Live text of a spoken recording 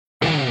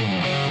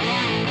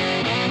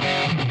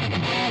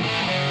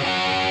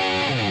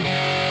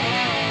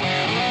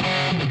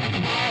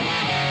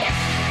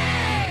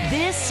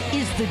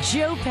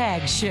Joe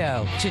Pags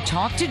Show. To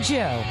talk to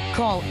Joe,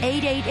 call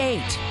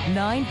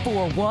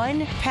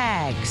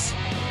 888-941-PAGS.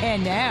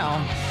 And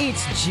now,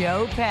 it's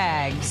Joe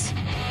Pags.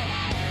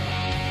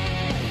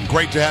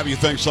 Great to have you.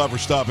 Thanks a lot for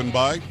stopping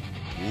by.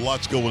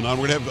 Lots going on.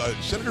 We're going to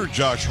have Senator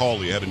Josh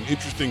Hawley had an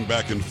interesting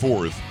back and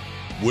forth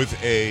with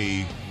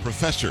a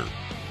professor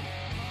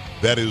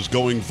that is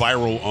going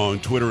viral on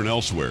Twitter and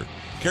elsewhere.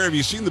 Carrie, have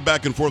you seen the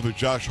back and forth with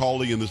Josh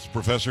Hawley and this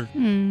professor?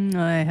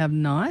 I have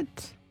not.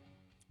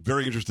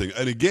 Very interesting.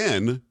 And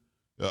again,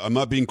 I'm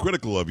not being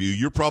critical of you.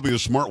 You're probably the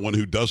smart one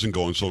who doesn't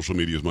go on social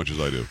media as much as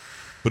I do.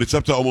 But it's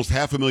up to almost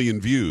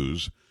 500,000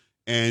 views.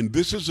 And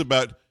this is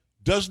about,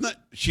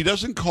 she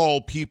doesn't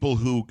call people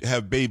who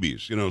have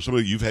babies, some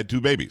of you've had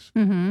 2 babies.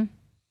 Mm-hmm.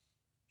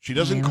 She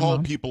doesn't call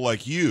people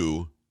like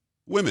you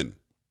women.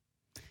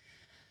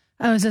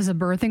 Oh, is this a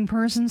birthing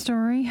person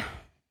story?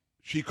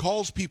 She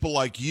calls people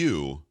like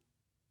you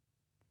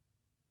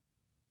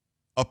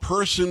a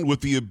person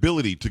with the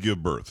ability to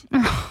give birth.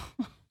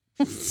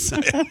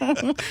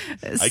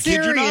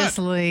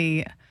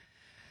 Seriously,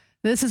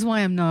 this is why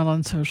I'm not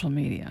on social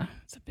media.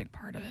 It's a big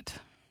part of it.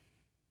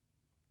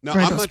 Now,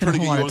 I'm not trying to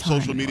get you on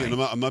social media,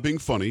 and I'm not being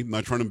funny. I'm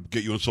not trying to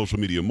get you on social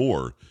media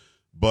more,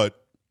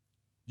 but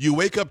you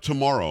wake up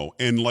tomorrow,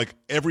 and like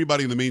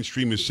everybody in the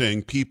mainstream is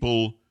saying,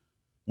 people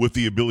with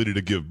the ability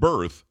to give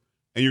birth,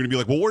 and you're going to be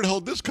like, well, where the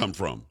hell did this come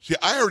from? See,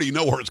 I already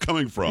know where it's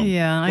coming from.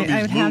 Yeah, I would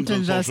have to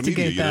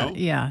investigate media, that.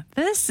 Yeah,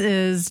 this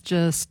is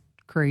just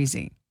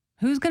crazy.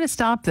 Who's going to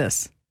stop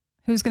this?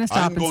 Who's going to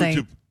stop and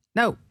say,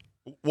 no?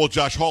 Well,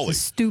 Josh Hawley. It's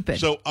stupid.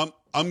 So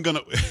I'm going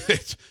to,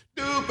 it's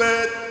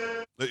stupid.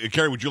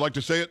 Carrie, would you like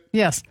to say it?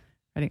 Yes.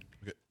 Ready?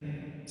 Okay.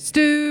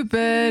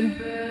 Stupid.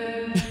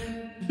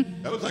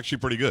 That was actually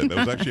pretty good. That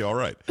was actually all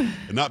right.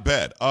 Not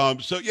bad.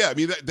 So yeah, I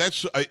mean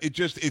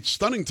it's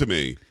stunning to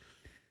me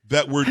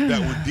that we're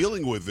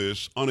dealing with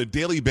this on a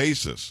daily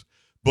basis.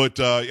 But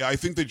I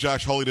think that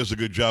Josh Hawley does a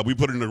good job. We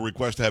put in a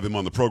request to have him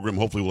on the program.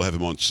 Hopefully we'll have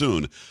him on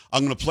soon.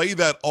 I'm going to play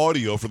that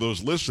audio for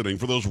those listening.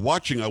 For those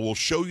watching, I will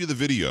show you the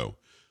video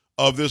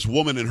of this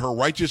woman in her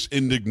righteous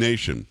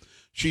indignation.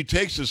 She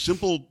takes a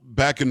simple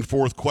back and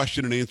forth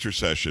question and answer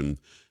session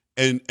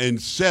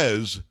and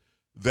says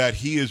that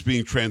he is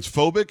being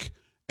transphobic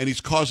and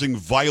he's causing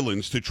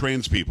violence to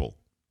trans people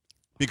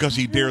because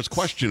he dares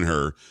question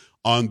her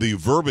on the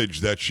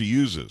verbiage that she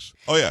uses.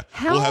 Oh, yeah.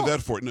 We'll have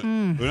that for it.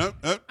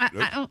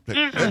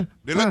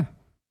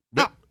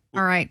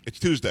 All right. It's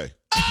Tuesday.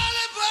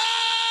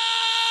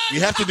 We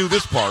have to do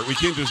this part. We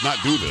can't just not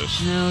do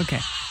this. Okay.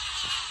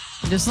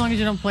 Just as long as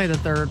you don't play the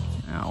third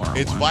hour.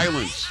 It's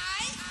violence.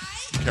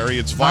 Carrie,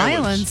 it's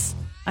violence.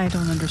 I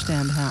don't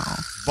understand how.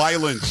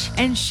 Violence.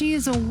 And she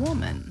is a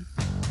woman.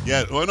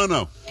 Yeah. Oh,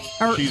 no.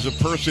 She's a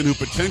person who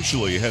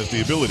potentially has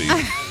the ability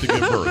to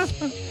give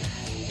birth.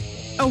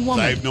 A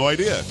woman. I have no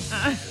idea.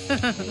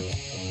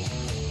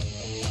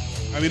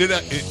 I mean, it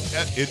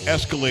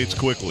escalates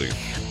quickly.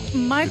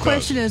 My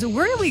question is,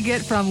 where do we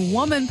get from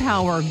woman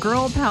power,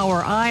 girl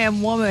power, I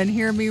am woman,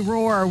 hear me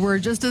roar, we're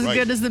just as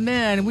good as the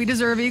men, we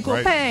deserve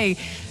equal pay?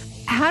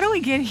 How do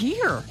we get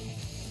here?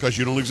 Because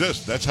you don't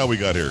exist. That's how we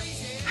got here.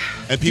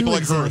 And people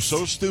like her are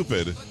so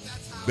stupid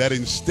that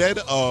instead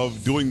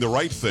of doing the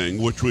right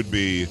thing, which would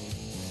be,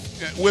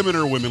 women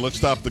are women, let's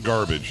stop the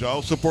garbage.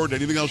 I'll support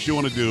anything else you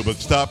want to do, but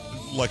stop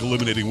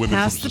eliminating women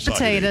Pass from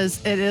society. Pass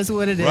the potatoes. It is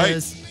what it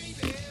is.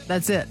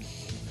 That's it.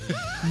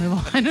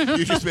 Move on.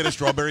 You just made a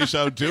strawberry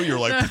sound too. You're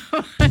like,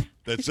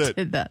 that's it.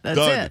 That's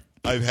Done. it.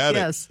 I've had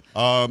it.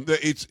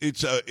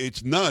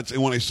 It's nuts.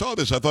 And when I saw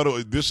this, I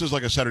thought this is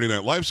like a Saturday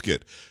Night Live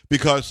skit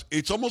because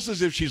it's almost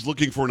as if she's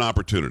looking for an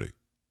opportunity.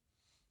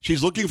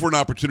 She's looking for an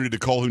opportunity to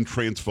call him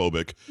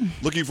transphobic,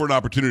 looking for an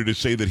opportunity to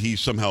say that he's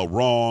somehow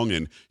wrong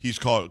and he's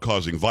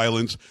causing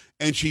violence.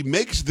 And she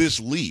makes this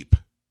leap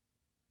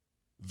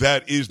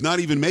that is not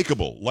even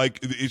makeable.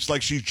 It's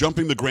like she's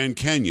jumping the Grand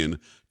Canyon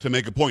to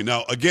make a point.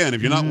 Now, again,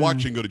 if you're not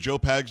watching, go to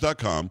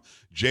joepags.com,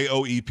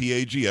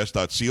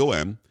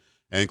 joepags.com,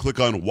 and click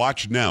on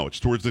Watch Now. It's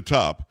towards the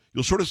top.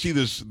 You'll sort of see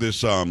this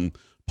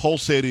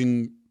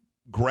pulsating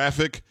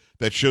graphic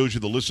that shows you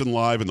the Listen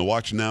Live and the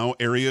Watch Now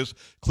areas.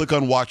 Click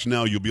on Watch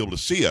Now. You'll be able to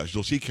see us.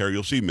 You'll see Carrie.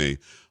 You'll see me.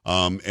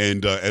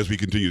 As we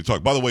continue to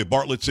talk. By the way,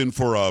 Bartlett's in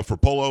for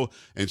Polo,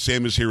 and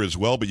Sam is here as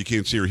well, but you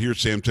can't see her here,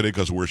 Sam, today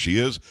because of where she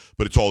is,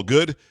 but it's all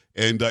good.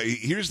 And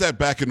here's that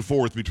back and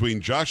forth between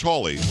Josh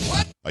Hawley,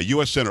 a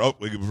U.S. Senator. Oh,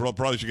 we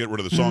probably should get rid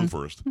of the song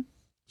first.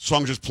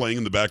 Song just playing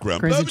in the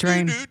background. Crazy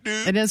train.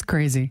 It is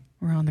crazy.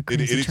 We're on the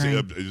crazy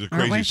train. It's a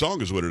crazy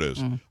song is what it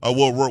is.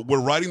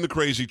 We're riding the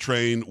crazy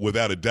train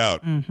without a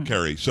doubt,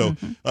 Carrie. So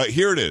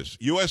here it is.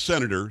 U.S.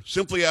 Senator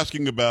simply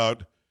asking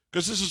about,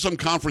 because this is some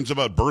conference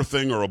about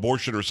birthing or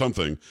abortion or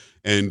something,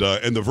 and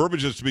the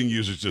verbiage that's being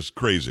used is just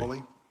crazy.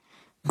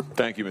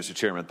 Thank you, Mr.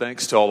 Chairman.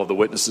 Thanks to all of the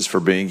witnesses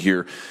for being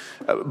here.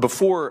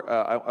 Before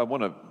I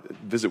want to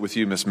visit with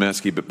you, Ms.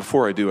 Maskey, but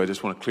before I do, I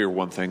just want to clear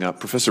one thing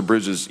up. Professor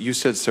Bridges, you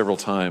said several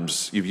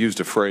times, you've used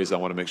a phrase, I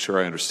want to make sure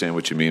I understand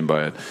what you mean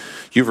by it.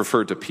 You've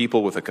referred to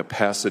people with a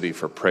capacity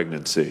for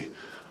pregnancy.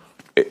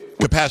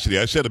 Capacity.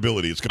 I said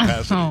ability. It's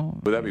capacity.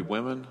 Would that be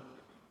women?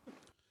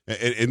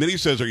 And then he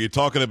says, "Are you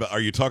talking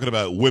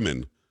about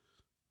women?"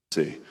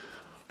 See,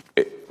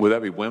 would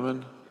that be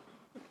women?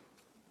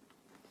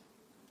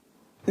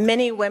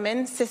 Many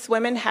women, cis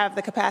women, have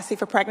the capacity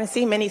for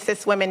pregnancy. Many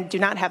cis women do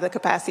not have the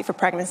capacity for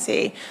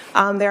pregnancy.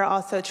 There are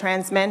also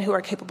trans men who are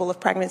capable of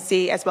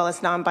pregnancy, as well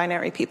as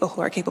non-binary people who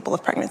are capable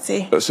of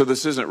pregnancy. So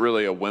this isn't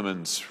really a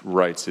women's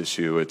rights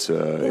issue.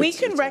 We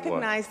can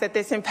recognize that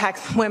this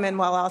impacts women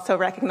while also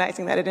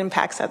recognizing that it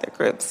impacts other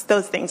groups.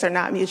 Those things are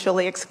not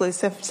mutually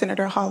exclusive,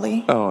 Senator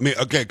Hawley. I mean,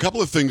 okay, a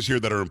couple of things here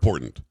that are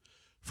important.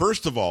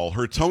 First of all,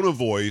 her tone of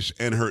voice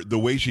and the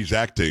way she's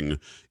acting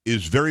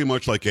is very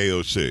much like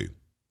AOC.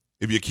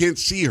 If you can't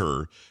see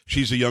her,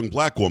 she's a young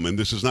black woman.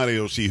 This is not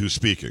AOC who's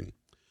speaking.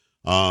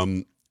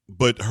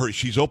 But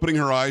she's opening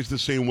her eyes the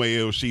same way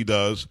AOC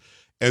does.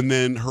 And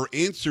then her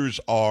answers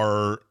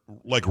are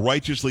like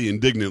righteously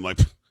indignant, like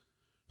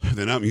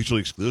they're not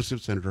mutually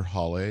exclusive, Senator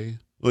Hawley.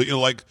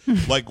 Like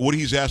what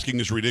he's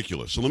asking is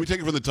ridiculous. So let me take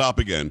it from the top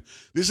again.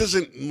 This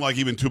isn't like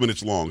even 2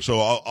 minutes long,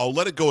 so I'll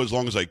let it go as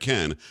long as I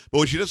can. But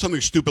when she does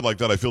something stupid like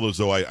that, I feel as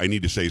though I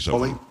need to say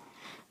something.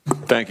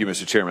 Thank you,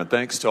 Mr. Chairman.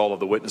 Thanks to all of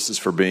the witnesses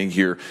for being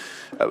here.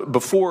 I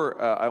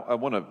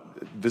want to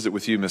visit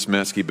with you, Ms.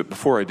 Meskey, but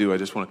before I do, I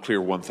just want to clear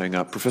one thing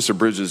up. Professor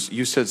Bridges,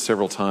 you said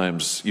several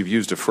times, you've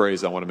used a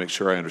phrase, I want to make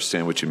sure I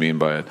understand what you mean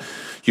by it.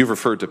 You've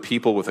referred to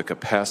people with a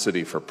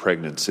capacity for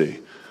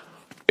pregnancy.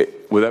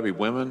 Would that be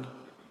women?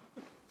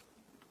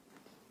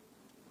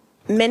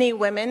 Many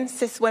women,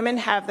 cis women,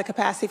 have the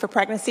capacity for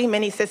pregnancy.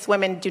 Many cis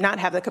women do not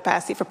have the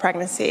capacity for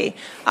pregnancy.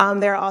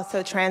 There are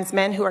also trans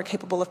men who are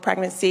capable of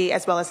pregnancy,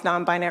 as well as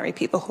non-binary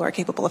people who are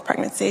capable of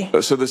pregnancy.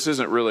 So this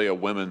isn't really a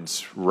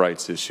women's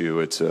rights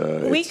issue.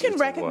 We can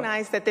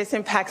recognize that this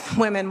impacts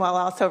women while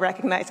also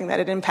recognizing that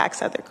it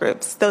impacts other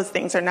groups. Those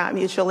things are not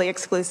mutually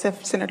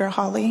exclusive, Senator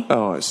Hawley.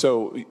 Oh,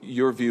 so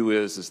your view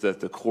is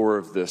that the core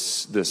of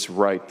this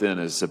right then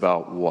is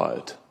about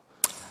what?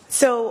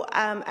 So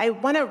I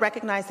want to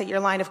recognize that your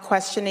line of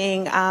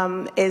questioning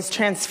is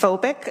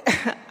transphobic,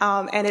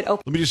 and it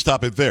opens. Let me just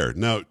stop it there.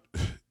 Now,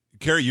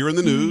 Carrie, you're in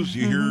the news.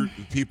 You hear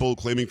people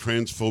claiming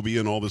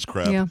transphobia and all this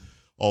crap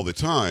all the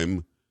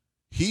time.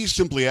 He's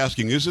simply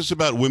asking, is this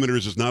about women or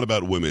is this not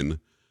about women?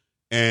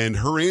 And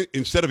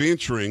instead of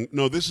answering,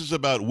 no, this is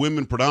about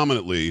women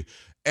predominantly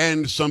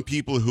and some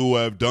people who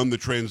have done the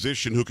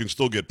transition who can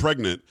still get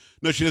pregnant.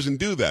 No, she doesn't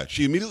do that.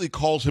 She immediately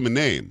calls him a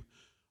name.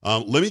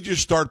 Let me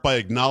just start by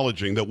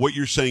acknowledging that what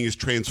you're saying is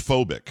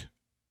transphobic.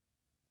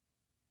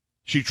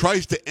 She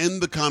tries to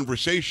end the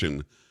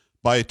conversation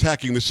by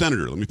attacking the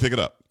senator. Let me pick it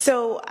up.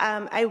 So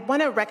I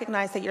want to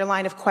recognize that your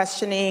line of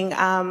questioning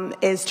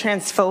is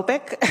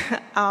transphobic,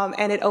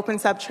 and it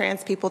opens up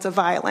trans people to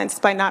violence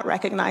by not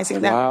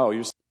recognizing that. Wow.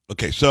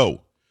 Okay, so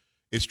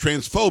it's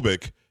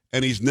transphobic,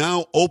 and he's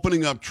now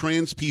opening up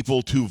trans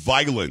people to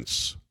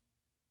violence.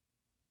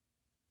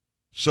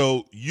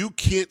 So you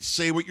can't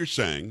say what you're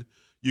saying.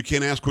 You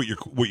can't ask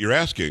what you're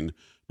asking,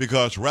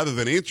 because rather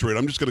than answer it,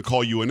 I'm just going to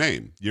call you a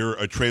name. You're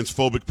a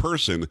transphobic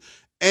person,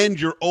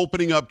 and you're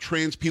opening up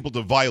trans people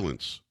to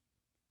violence.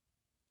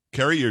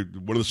 Carrie, you're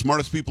one of the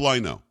smartest people I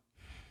know.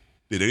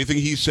 Did anything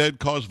he said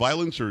cause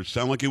violence or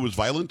sound like it was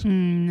violent?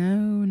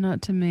 No,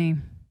 not to me.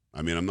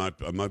 I mean, I'm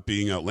not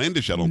being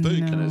outlandish, I don't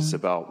think. And it's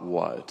about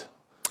what?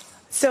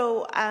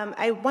 So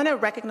I want to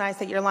recognize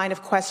that your line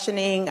of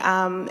questioning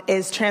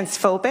is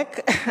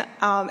transphobic,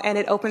 and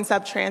it opens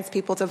up trans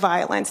people to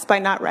violence by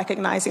not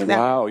recognizing that.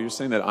 Wow, you're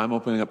saying that I'm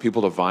opening up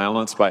people to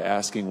violence by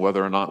asking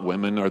whether or not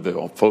women are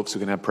the folks who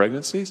can have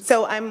pregnancies?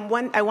 So I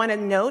want to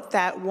note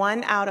that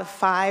 1 out of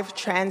 5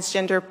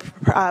 transgender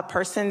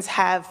persons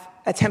have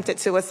attempted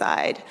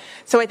suicide.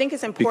 So I think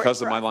it's important.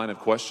 Because of my line of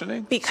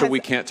questioning? Because, so we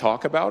can't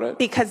talk about it?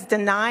 Because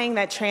denying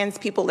that trans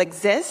people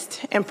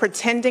exist and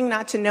pretending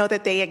not to know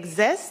that they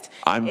exist.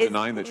 I'm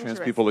denying that trans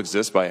people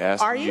exist by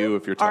asking you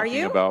if you're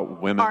talking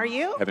about women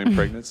having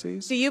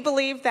pregnancies? Do you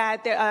believe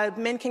that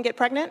men can get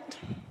pregnant?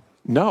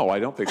 No, I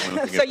don't think women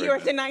can get So pregnant. you're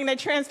denying that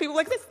trans people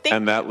exist?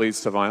 And that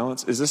leads to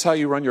violence? Is this how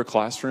you run your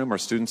classroom? Are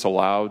students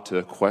allowed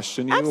to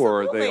question you? Absolutely.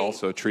 Or are they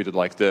also treated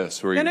like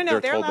this, where No,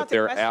 they're they're told allowed that to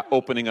they're question.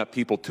 opening up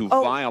people to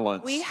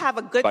violence? We have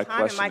a good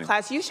time in my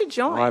class. You should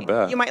join. Oh, I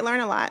bet. You might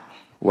learn a lot.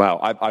 Wow,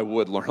 I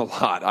would learn a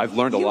lot. I've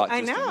learned a lot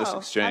just in this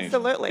exchange.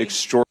 Absolutely.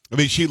 I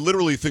mean, she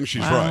literally thinks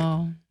she's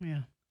right.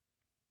 Yeah.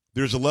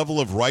 There's a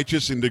level of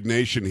righteous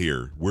indignation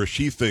here where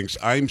she thinks,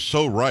 I'm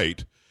so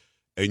right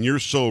and you're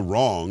so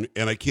wrong,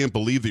 and I can't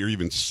believe that you're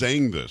even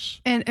saying this.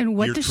 And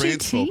what You're does she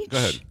teach? Go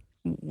ahead.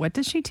 What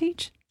does she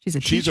teach?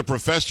 She's a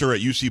professor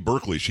at UC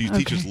Berkeley. She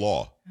teaches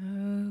law.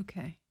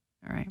 Okay.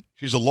 All right.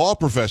 She's a law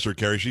professor,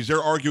 Carrie. She's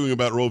there arguing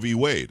about Roe v.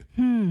 Wade.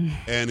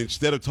 And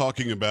instead of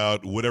talking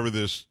about whatever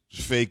this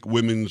fake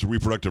women's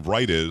reproductive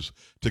right is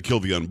to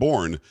kill the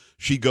unborn,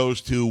 she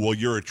goes to, well,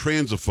 you're a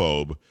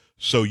transphobe,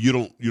 so you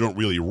don't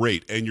really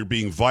rate, and you're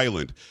being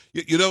violent.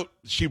 You know,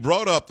 she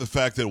brought up the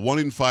fact that 1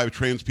 in 5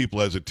 trans people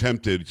has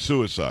attempted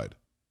suicide.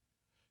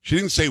 She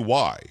didn't say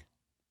why.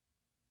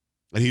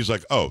 And he's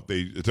like, oh,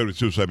 they attempted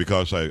suicide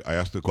because I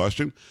asked the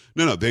question?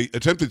 No, they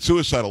attempted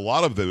suicide, a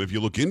lot of them, if you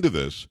look into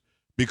this,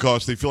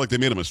 because they feel like they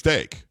made a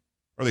mistake.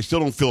 or they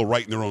still don't feel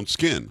right in their own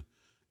skin.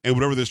 And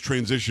whatever this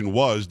transition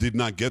was did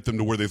not get them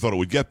to where they thought it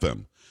would get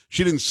them.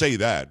 She didn't say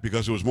that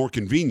because it was more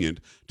convenient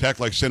to act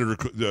like Senator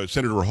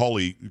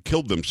Hawley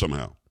killed them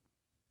somehow.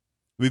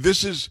 I mean,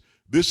 this is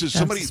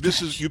somebody.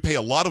 This is, you pay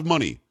a lot of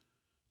money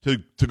to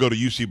go to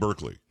UC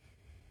Berkeley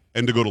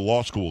and to go to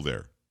law school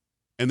there,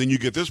 and then you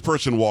get this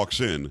person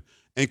walks in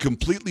and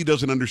completely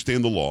doesn't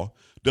understand the law,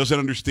 doesn't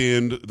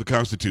understand the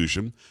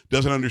Constitution,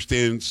 doesn't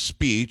understand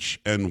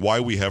speech and why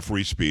we have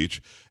free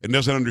speech, and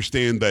doesn't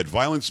understand that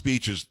violent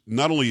speech is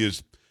not only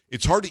is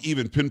it's hard to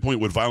even pinpoint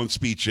what violent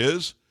speech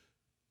is.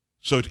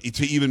 So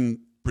to even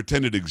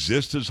pretend it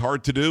exists is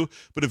hard to do.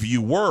 But if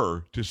you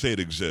were to say it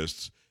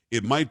exists,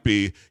 it might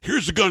be,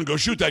 here's a gun, go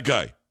shoot that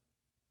guy.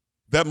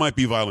 That might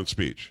be violent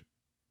speech.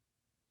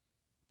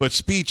 But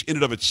speech in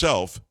and of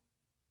itself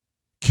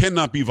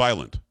cannot be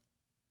violent.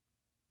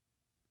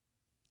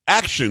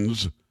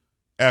 Actions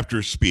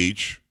after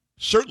speech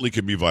certainly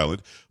can be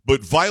violent,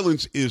 but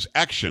violence is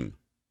action.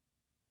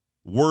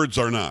 Words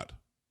are not.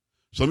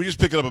 So let me just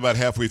pick it up about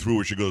halfway through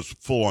where she goes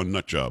full-on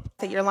nut job.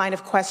 That your line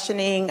of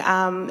questioning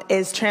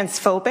is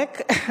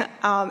transphobic,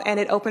 and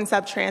it opens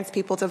up trans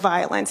people to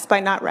violence by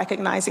not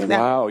recognizing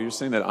that. Wow, you're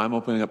saying that I'm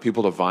opening up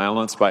people to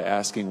violence by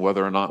asking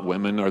whether or not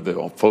women are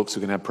the folks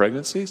who can have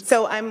pregnancies?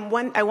 So I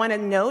want to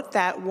note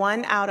that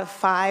 1 out of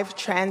 5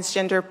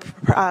 transgender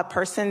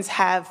persons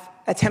have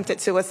attempted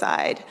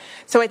suicide.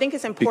 So I think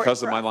it's important.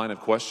 Because of my line of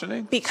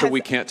questioning? Because, so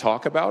we can't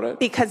talk about it?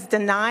 Because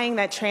denying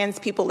that trans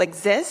people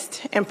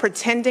exist and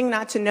pretending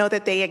not to know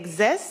that they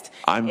exist.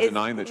 I'm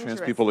denying that trans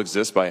people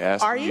exist by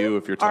asking you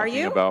if you're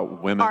talking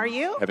about women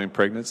having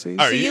pregnancies?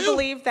 Do you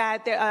believe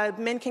that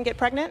men can get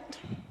pregnant?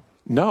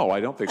 No, I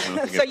don't think women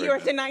can get So pregnant. you're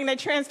denying that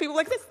trans people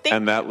exist?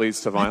 And that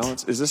leads to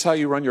violence? Is this how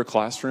you run your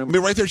classroom? I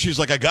mean, right there, she's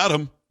like, I got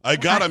him. I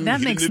got him.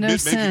 That He makes didn't no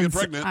admit making sense. it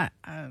pregnant.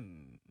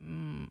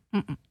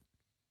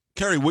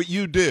 Carrie, what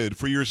you did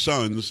for your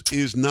sons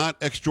is not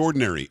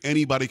extraordinary.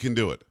 Anybody can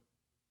do it.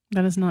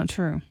 That is not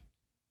true.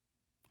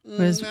 It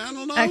was I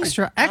don't know.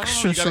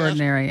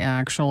 extraordinary,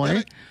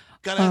 actually.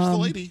 Got to ask the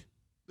lady.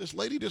 This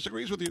lady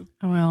disagrees with you.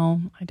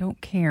 Well, I don't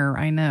care.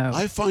 I know.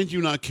 I find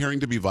you not caring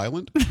to be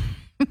violent.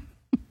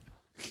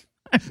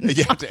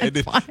 You have to end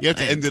it. You have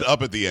to end it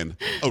up at the end.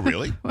 Oh,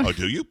 really? Oh,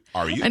 do you?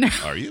 Are you? I know.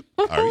 Are you?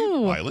 Are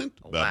you violent?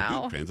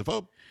 Wow.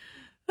 Transphobe?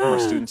 Are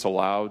students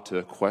allowed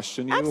to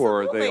question you, or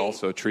are Absolutely. they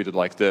also treated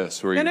like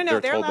this, where No, they're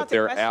they're told allowed that to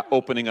they're question.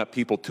 Opening up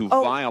people to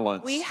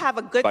violence? We have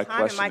a good by time in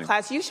my questioning?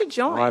 class. You should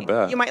join. Oh, I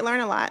bet. You might learn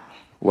a lot.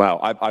 Wow,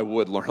 I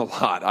would learn a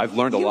lot. I've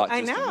learned a lot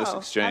I just in this know.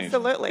 exchange.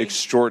 Absolutely.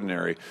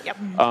 Extraordinary. Yep.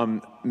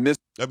 Miss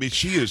I mean,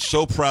 she is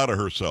so proud of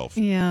herself.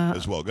 Yeah.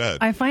 As well. Go ahead.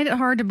 I find it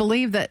hard to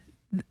believe that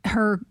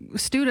her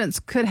students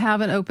could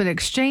have an open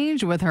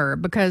exchange with her,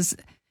 because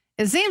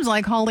it seems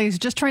like Hawley's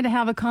just trying to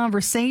have a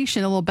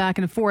conversation, a little back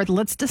and forth.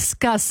 Let's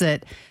discuss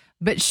it.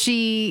 But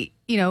she,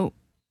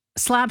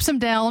 slaps him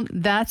down.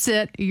 That's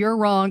it. You're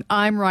wrong.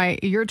 I'm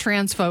right. You're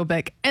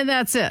transphobic. And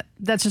that's it.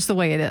 That's just the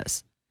way it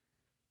is.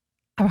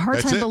 I have a hard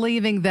time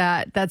believing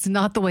that that's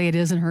not the way it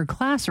is in her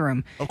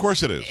classroom. Of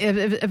course it is.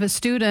 If a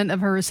student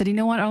of hers said, you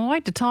know what, I'd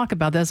like to talk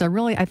about this.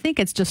 I think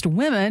it's just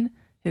women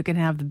who can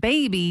have the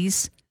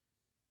babies,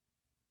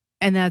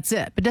 and that's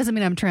it. But it doesn't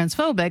mean I'm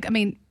transphobic. I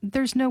mean,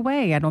 there's no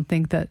way I don't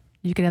think that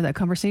you could have that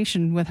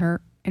conversation with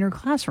her in her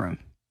classroom.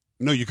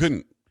 No, you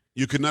couldn't.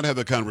 You could not have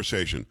the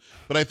conversation.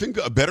 But I think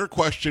a better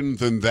question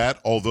than that,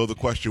 although the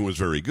question was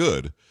very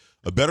good,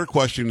 a better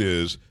question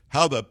is,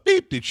 how the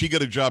beep did she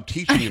get a job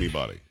teaching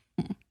anybody?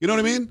 You know what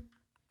I mean?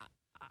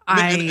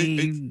 I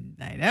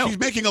know. She's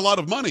making a lot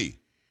of money.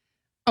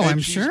 Oh, And I'm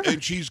she's- sure.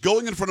 And she's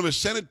going in front of a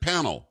Senate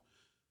panel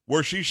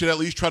where she should at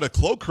least try to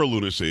cloak her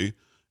lunacy,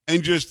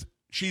 and just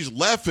she's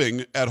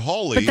laughing at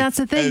Hawley. But that's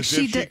the thing. As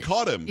if she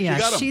caught him. Yeah,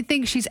 she got him. she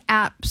thinks she's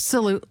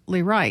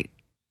absolutely right.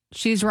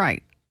 She's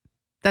right.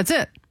 That's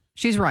it.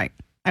 She's right.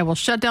 I will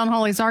shut down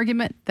Hawley's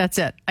argument. That's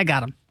it. I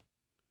got him.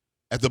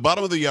 At the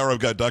bottom of the hour, I've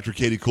got Dr.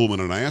 Katie Kuhlman,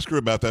 and I ask her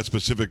about that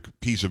specific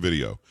piece of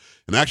video,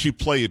 and I actually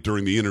play it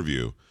during the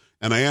interview.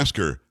 And I ask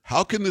her,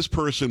 how can this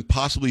person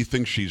possibly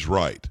think she's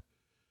right?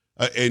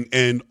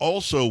 And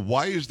also,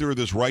 why is there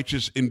this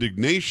righteous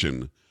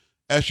indignation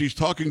as she's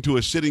talking to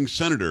a sitting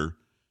senator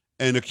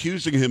and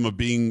accusing him of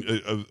being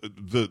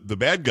the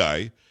bad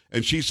guy,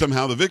 and she's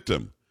somehow the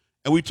victim?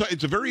 And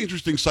it's a very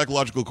interesting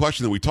psychological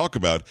question that we talk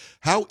about.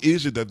 How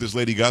is it that this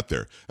lady got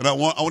there? And I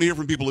want to hear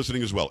from people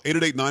listening as well.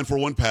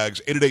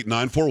 888-941-PAGS,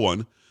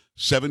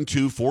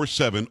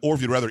 888-941-7247. Or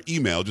if you'd rather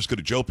email, just go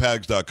to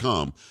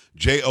joepags.com,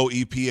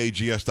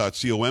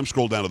 joepags.com.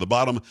 Scroll down to the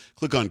bottom,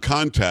 click on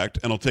contact,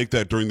 and I'll take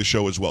that during the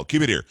show as well.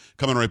 Keep it here.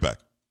 Coming right back.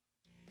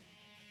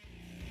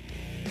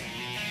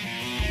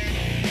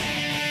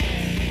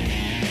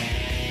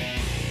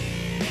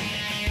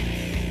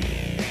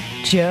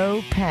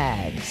 Joe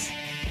Pags.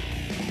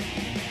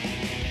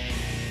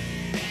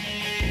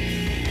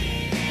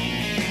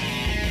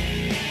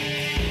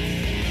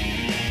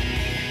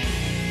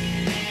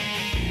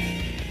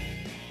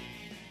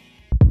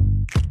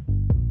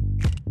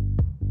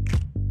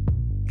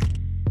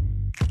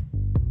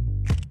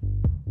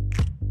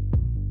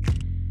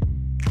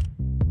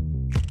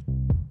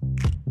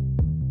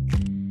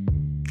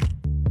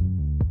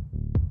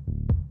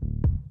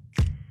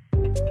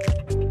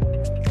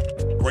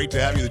 Great to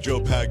have you, the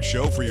Joe Pag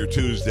Show, for your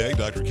Tuesday.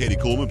 Dr. Katie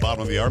Kuhlman,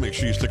 bottom of the hour. Make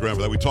sure you stick around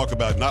for that. We talk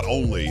about not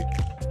only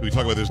do we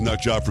talk about this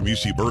nut job from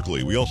UC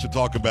Berkeley, we also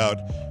talk about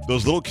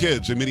those little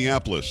kids in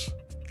Minneapolis,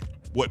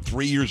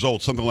 3 years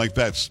old, something like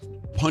that,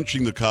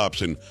 punching the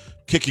cops and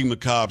kicking the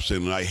cops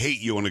and I hate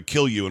you and I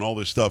kill you and all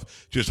this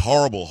stuff. Just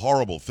horrible,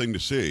 horrible thing to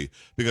see,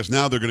 because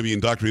now they're going to be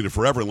indoctrinated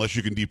forever unless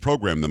you can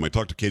deprogram them. I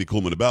talked to Katie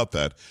Kuhlman about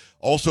that.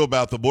 Also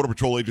about the Border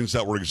Patrol agents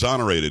that were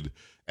exonerated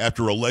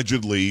after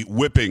allegedly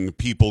whipping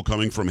people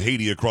coming from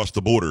Haiti across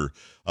the border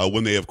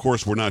when they, of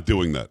course, were not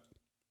doing that.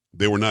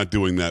 They were not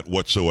doing that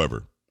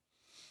whatsoever.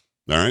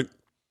 All right?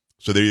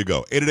 So there you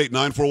go.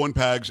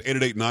 888-941-PAGS,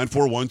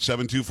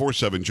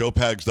 888-941-7247,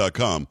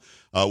 joepags.com.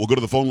 We'll go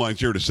to the phone lines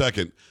here in a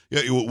second.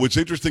 Yeah, what's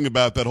interesting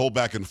about that whole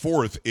back and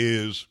forth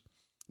is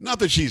not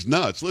that she's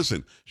nuts.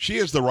 Listen, she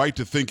has the right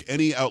to think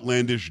any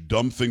outlandish,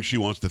 dumb thing she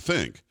wants to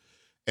think.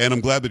 And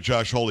I'm glad that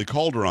Josh Hawley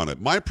called her on it.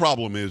 My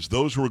problem is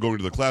those who are going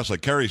to the class,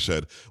 like Carrie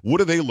said,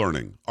 what are they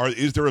learning?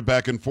 Is there a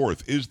back and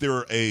forth? Is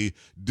there a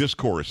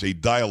discourse, a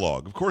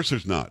dialogue? Of course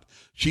there's not.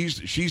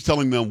 She's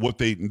telling them what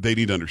they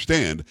need to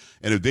understand.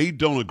 And if they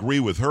don't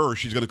agree with her,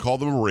 she's going to call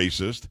them a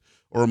racist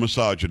or a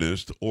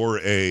misogynist or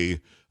a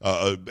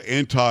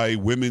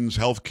anti-women's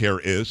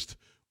healthcare-ist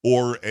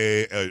or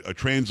a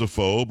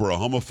transphobe or a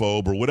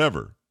homophobe or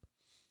whatever.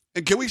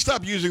 And can we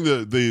stop using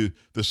the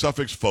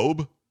suffix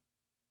phobe?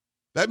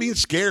 That means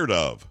scared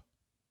of.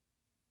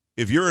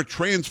 If you're a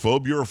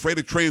transphobe, you're afraid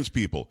of trans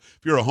people.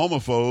 If you're a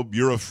homophobe,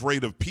 you're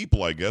afraid of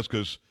people, I guess,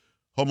 because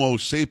homo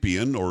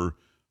sapien or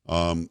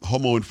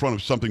homo in front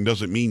of something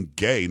doesn't mean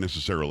gay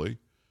necessarily.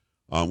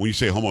 When you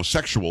say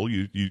homosexual,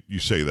 you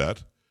say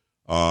that.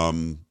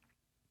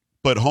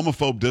 But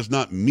homophobe does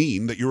not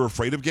mean that you're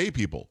afraid of gay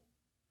people.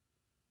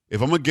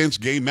 If I'm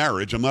against gay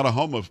marriage, I'm not a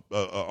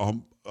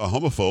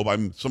homophobe.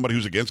 I'm somebody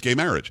who's against gay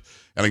marriage.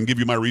 And I can give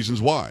you my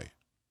reasons why.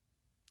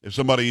 If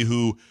somebody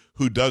who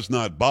does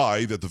not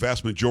buy that the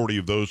vast majority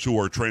of those who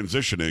are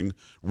transitioning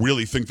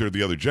really think they're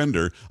the other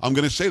gender, I'm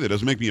going to say that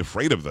doesn't make me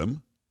afraid of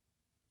them.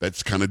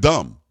 That's kind of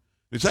dumb.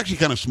 It's actually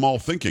kind of small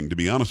thinking, to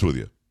be honest with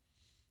you.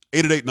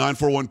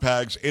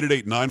 888-941-PAGS,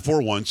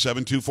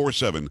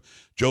 888-941-7247,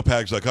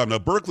 joepags.com. Now,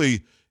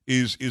 Berkeley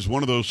is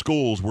one of those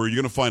schools where you're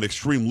going to find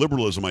extreme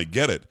liberalism. I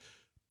get it.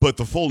 But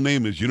the full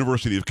name is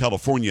University of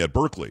California at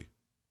Berkeley,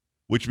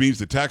 which means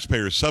the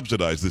taxpayers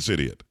subsidize this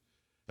idiot.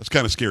 That's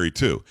kind of scary,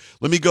 too.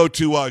 Let me go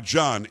to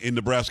John in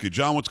Nebraska.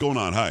 John, what's going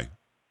on? Hi.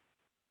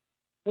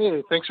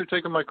 Hey, thanks for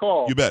taking my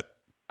call. You bet.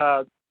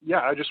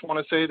 Yeah, I just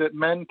want to say that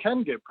men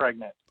can get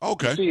pregnant.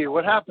 Okay. See,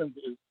 what happens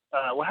is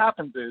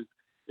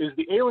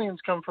the aliens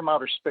come from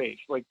outer space,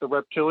 like the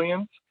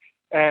reptilians.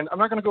 And I'm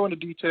not going to go into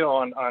detail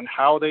on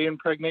how they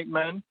impregnate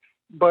men,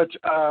 but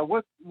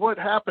what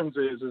happens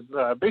is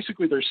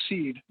basically their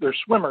seed, their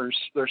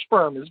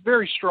sperm is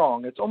very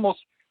strong. It's almost,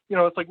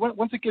 it's like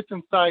once it gets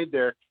inside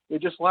there,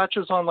 it just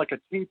latches on like a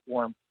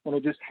tapeworm, and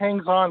it just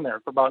hangs on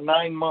there for about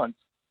 9 months.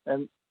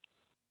 And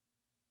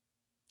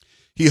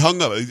he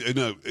hung up.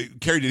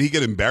 Carrie, did he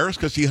get embarrassed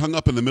because he hung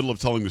up in the middle of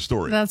telling the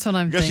story? That's what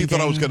I'm thinking. He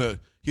thought I was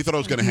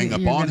gonna hang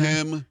up on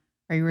him.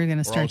 Or you were going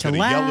to start to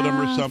laugh. Yell at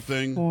him or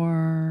something.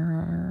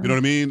 Or... You know what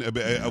I mean?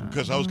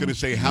 Because I was going to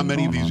say, how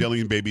many of these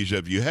alien babies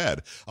have you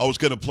had? I was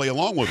going to play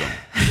along with him.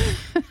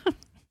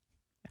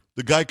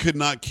 The guy could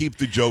not keep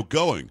the joke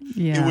going.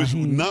 Yeah, it was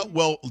not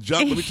well.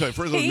 John, let me tell you.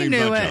 First, his name's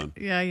not John.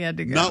 Yeah, he had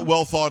to go. Not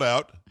well thought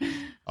out.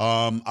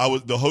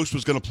 The host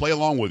was going to play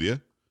along with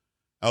you.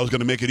 I was going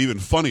to make it even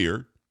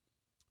funnier.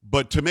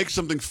 But to make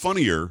something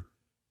funnier,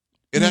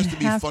 it has to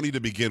be funny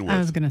to begin with. I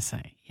was going to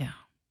say, yeah.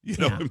 You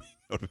know what I mean?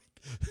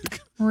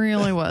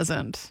 Really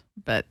wasn't,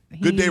 but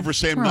good day for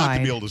Sam not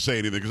to be able to say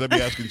anything, because I'd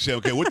be asking Sam,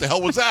 okay, what the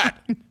hell was that?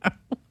 No.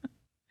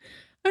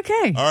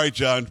 Okay. All right,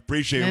 John,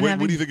 appreciate it. What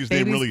do you think his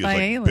name really is? Like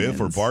aliens.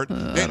 Biff or Bart?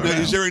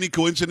 Is there any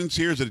coincidence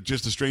here? Is it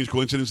just a strange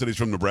coincidence that he's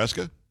from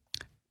Nebraska?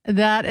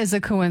 That is a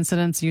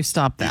coincidence. You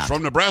stop that. He's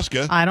from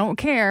Nebraska. I don't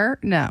care.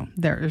 No,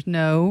 there's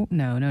no.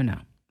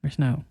 There's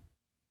no.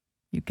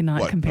 You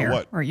cannot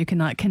compare or you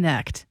cannot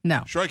connect.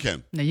 No. Sure I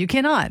can. No, you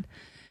cannot.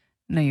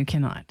 No, you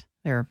cannot.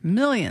 There are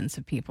millions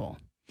of people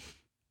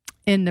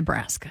in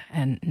Nebraska,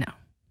 and no.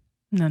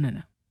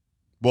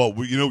 Well,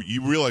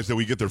 you realize that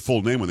we get their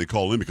full name when they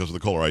call in because of the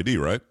caller ID,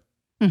 right?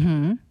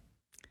 Mm-hmm.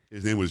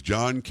 His name was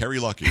John Kerry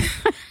Lucky.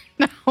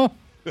 No. I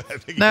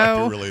think he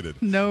might be related.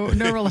 No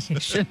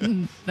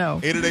relation. No.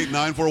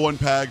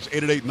 888-941-PAGS,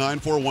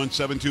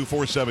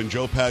 888-941-7247,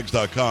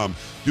 joepags.com.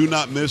 Do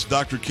not miss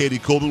Dr. Katie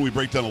Kuhlman. We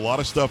break down a lot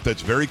of stuff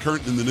that's very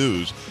current in the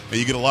news, and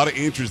you get a lot of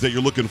answers that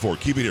you're looking for.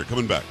 Keep it here.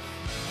 Coming back.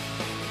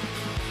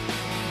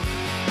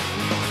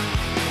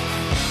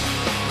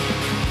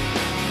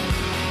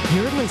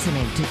 You're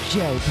listening to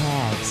Joe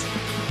Pags.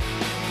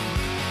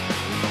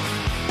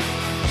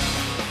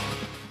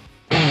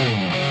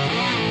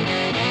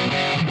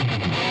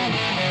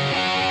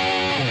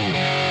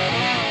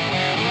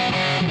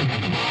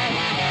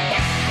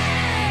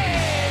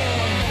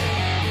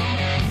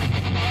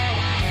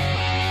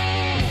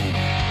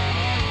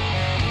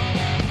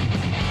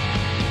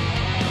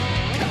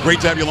 Great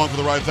to have you along for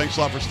the ride. Thanks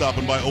a lot for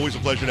stopping by. Always a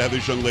pleasure to have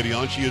this young lady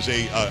on. She is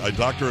a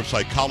doctor of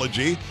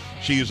psychology.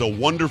 She is a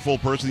wonderful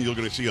person you're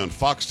going to see on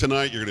Fox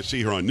tonight. You're going to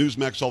see her on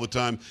Newsmax all the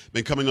time.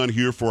 Been coming on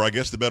here for, I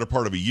guess, the better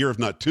part of a year, if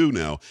not two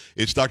now.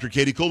 It's Dr.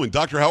 Katie Kuhlman.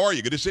 Doctor, how are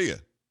you? Good to see you.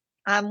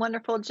 I'm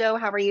wonderful, Joe.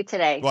 How are you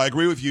today? Well, I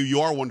agree with you.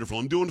 You are wonderful.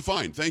 I'm doing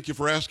fine. Thank you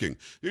for asking.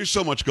 There's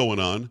so much going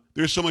on.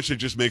 There's so much that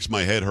just makes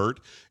my head hurt.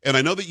 And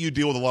I know that you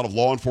deal with a lot of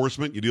law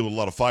enforcement. You deal with a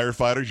lot of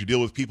firefighters. You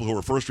deal with people who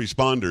are first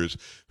responders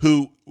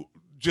who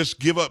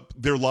just give up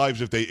their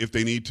lives if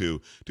they need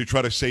to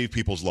try to save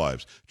people's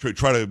lives,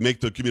 try to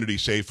make the community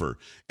safer.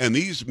 And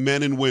these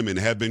men and women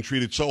have been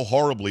treated so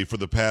horribly for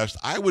the past,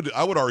 I would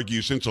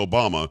argue, since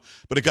Obama,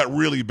 but it got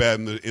really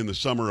bad in the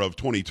summer of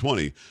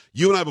 2020.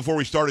 You and I, before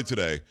we started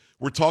today,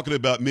 we're talking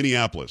about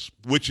Minneapolis,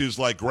 which is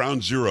like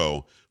ground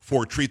zero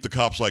for treat the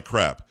cops like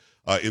crap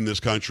in this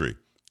country.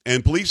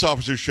 And police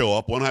officers show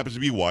up. One happens to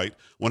be white.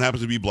 One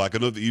happens to be black. I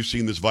know that you've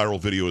seen this viral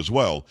video as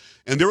well.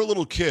 And there are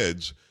little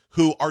kids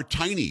who are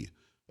tiny.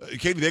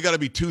 Katie, they got to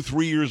be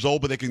 2-3 years old,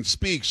 but they can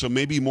speak, so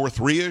maybe more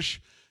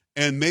 3-ish.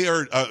 And they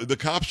are the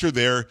cops are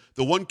there.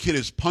 The one kid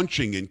is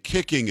punching and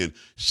kicking and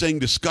saying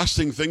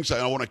disgusting things.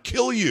 I want to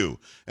kill you.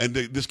 And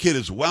this kid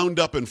is wound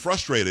up and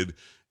frustrated.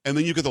 And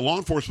then you get the law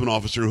enforcement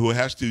officer who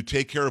has to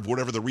take care of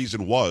whatever the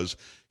reason was.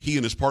 He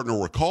and his partner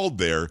were called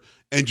there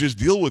and just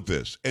deal with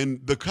this.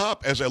 And the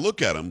cop, as I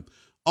look at him,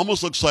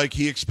 almost looks like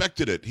he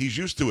expected it. He's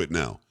used to it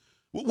now.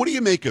 What do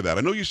you make of that?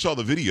 I know you saw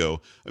the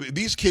video. I mean,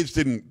 these kids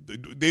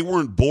they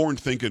weren't born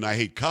thinking, I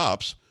hate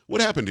cops.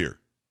 What happened here?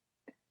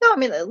 No, I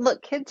mean,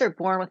 look, kids are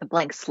born with a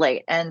blank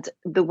slate, and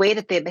the way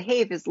that they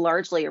behave is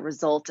largely a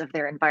result of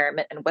their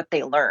environment and what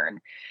they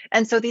learn.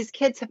 And so these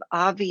kids have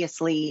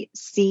obviously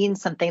seen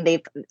something.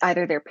 They've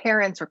either their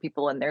parents or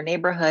people in their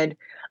neighborhood,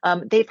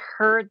 they've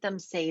heard them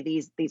say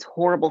these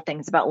horrible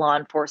things about law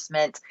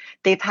enforcement.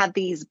 They've had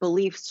these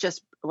beliefs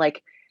just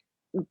like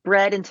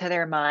bred into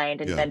their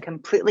mind and been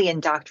completely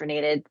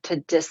indoctrinated to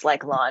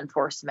dislike law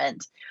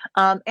enforcement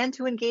and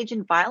to engage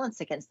in violence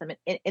against them.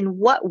 In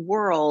what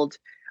world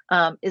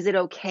is it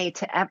okay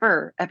to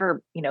ever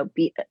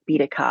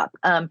beat a cop?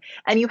 And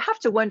you have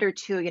to wonder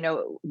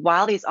too,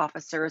 while these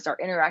officers are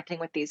interacting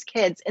with these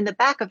kids, in the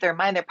back of their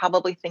mind, they're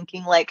probably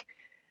thinking like,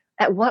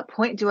 at what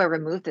point do I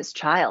remove this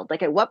child?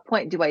 Like, at what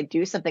point do I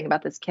do something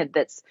about this kid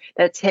that's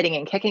hitting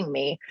and kicking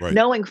me, right,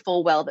 knowing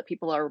full well that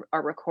people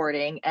are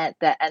recording and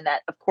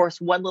that, of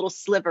course, one little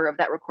sliver of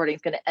that recording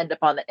is going to end up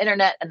on the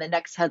internet. And the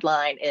next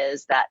headline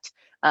is that,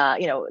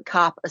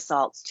 cop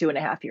assaults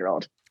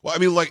 2.5-year-old. Well, I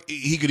mean, like,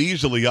 he could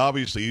easily,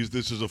 obviously,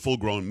 this is a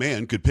full-grown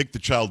man, could pick the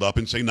child up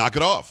and say, knock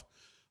it off.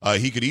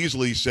 He could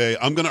easily say,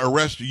 I'm going to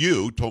arrest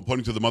you,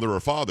 pointing to the mother or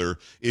father,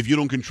 if you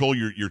don't control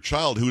your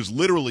child, who is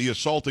literally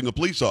assaulting a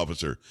police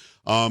officer.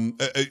 And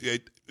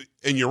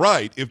you're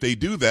right. If they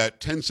do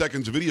that, 10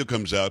 seconds of video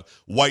comes out,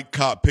 white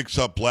cop picks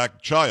up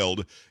black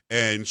child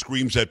and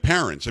screams at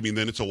parents. I mean,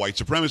 then it's a white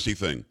supremacy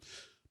thing.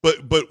 But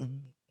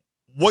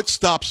what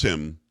stops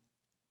him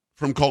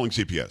from calling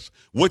CPS?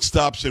 What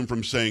stops him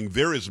from saying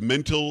there is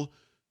mental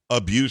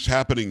abuse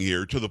happening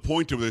here to the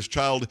point where this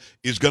child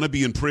is going to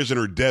be in prison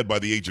or dead by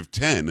the age of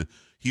 10?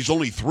 He's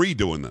only 3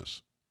 doing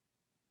this.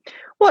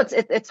 Well,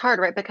 it's hard,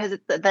 right? Because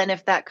then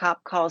if that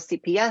cop calls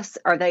CPS,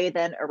 are they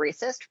then a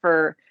racist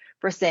for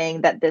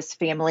saying that this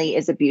family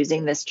is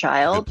abusing this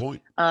child? Good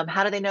point.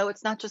 How do they know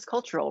it's not just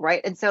cultural,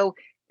 right? And so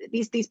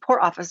these poor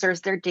officers,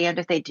 they're damned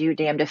if they do,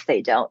 damned if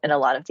they don't in a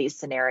lot of these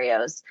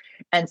scenarios.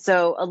 And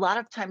so a lot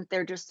of times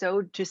they're just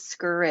so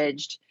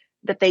discouraged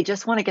that they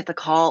just want to get the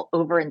call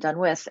over and done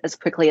with as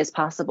quickly as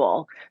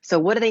possible. So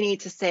what do they need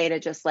to say to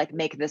just like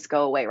make this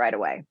go away right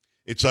away?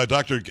 It's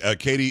Dr.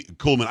 Katie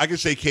Kuhlman. I can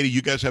say Katie,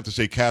 you guys have to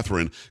say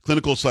Catherine,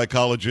 clinical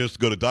psychologist.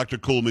 Go to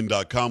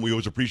drkuhlman.com. We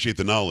always appreciate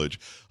the knowledge.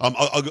 I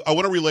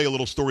want to relay a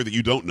little story that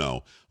you don't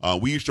know.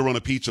 We used to run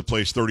a pizza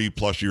place 30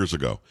 plus years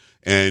ago,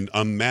 and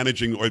I'm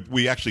managing, or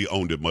we actually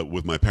owned it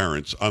with my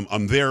parents.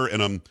 I'm there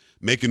and I'm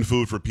making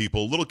food for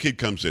people. Little kid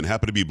comes in,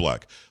 happened to be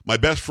black. My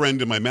best friend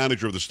and my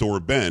manager of the store,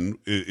 Ben,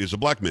 is a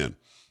black man.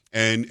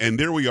 And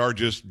there we are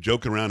just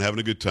joking around, having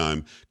a good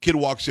time. Kid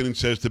walks in and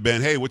says to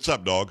Ben, hey, what's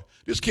up, dog?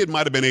 This kid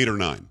might have been 8 or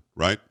 9,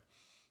 right?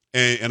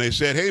 And I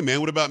said, hey,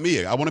 man, what about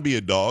me? I want to be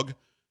a dog.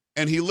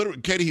 And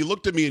Katie, he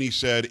looked at me and he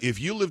said,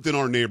 if you lived in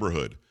our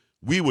neighborhood,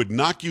 we would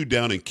knock you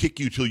down and kick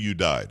you till you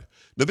died.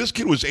 Now, this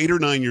kid was 8 or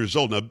 9 years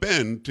old. Now,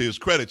 Ben, to his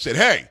credit, said,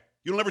 hey,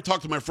 you don't ever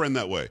talk to my friend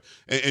that way.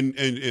 And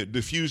it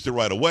diffused it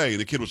right away. And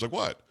the kid was like,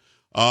 what?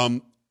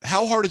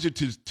 How hard is it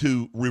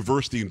to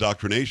reverse the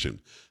indoctrination?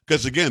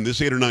 Because, again,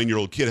 this 8 or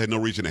 9-year-old kid had no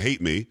reason to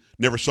hate me,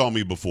 never saw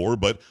me before,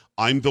 but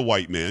I'm the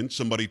white man.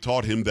 Somebody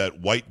taught him that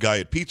white guy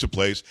at pizza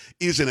place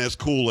isn't as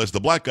cool as the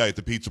black guy at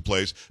the pizza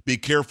place. Be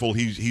careful,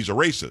 he's a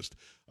racist,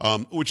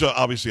 which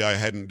obviously I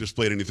hadn't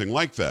displayed anything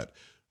like that.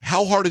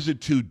 How hard is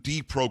it to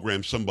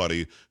deprogram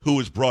somebody who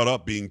is brought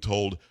up being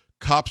told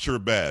cops are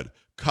bad,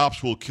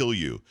 cops will kill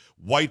you,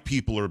 white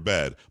people are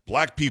bad,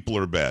 black people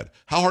are bad?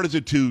 How hard is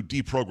it to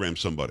deprogram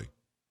somebody?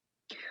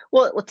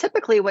 Well,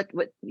 typically what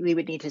we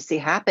would need to see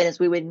happen is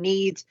we would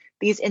need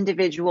these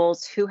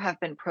individuals who have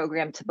been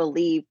programmed to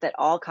believe that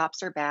all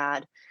cops are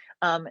bad,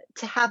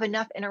 to have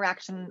enough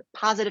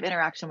positive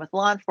interaction with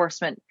law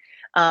enforcement,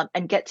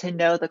 and get to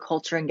know the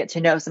culture and get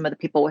to know some of the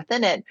people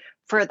within it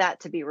for that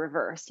to be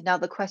reversed. Now,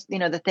 the question,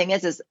 the thing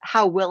is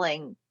how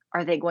willing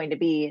are they going to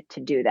be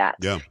to do that?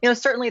 Yeah.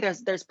 Certainly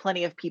there's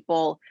plenty of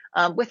people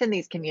within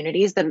these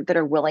communities that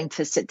are willing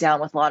to sit down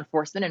with law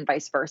enforcement and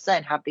vice versa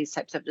and have these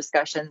types of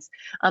discussions.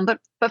 But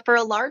for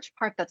a large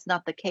part, that's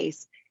not the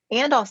case.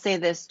 And I'll say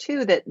this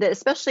too, that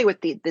especially with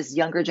this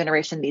younger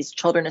generation, these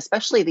children,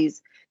 especially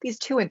these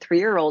 2 and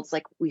 3-year-olds,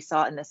 like we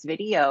saw in this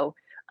video,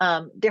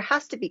 there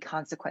has to be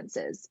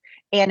consequences.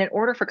 And in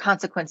order for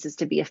consequences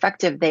to be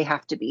effective, they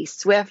have to be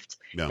swift,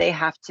 they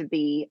have to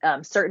be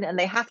certain, and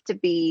they have to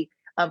be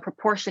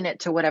proportionate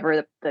to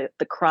whatever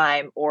the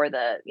crime or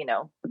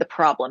the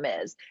problem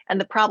is.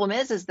 And the problem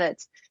is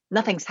that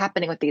nothing's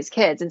happening with these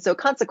kids. And so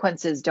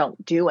consequences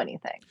don't do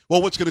anything.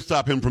 Well, what's going to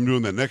stop him from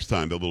doing that next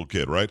time, the little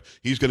kid, right?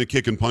 He's going to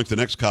kick and punch the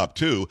next cop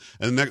too.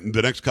 And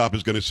the next cop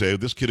is going to say,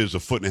 this kid is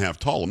 1.5 feet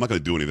tall. I'm not going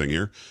to do anything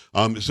here.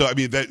 So, I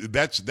mean,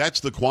 that's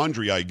the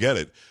quandary. I get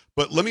it.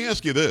 But let me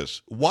ask you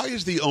this. Why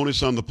is the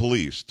onus on the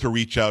police to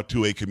reach out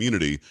to a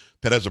community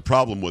that has a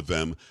problem with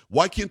them?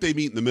 Why can't they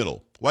meet in the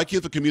middle? Why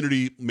can't the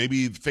community,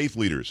 maybe faith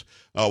leaders,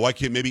 why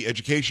can't maybe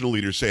educational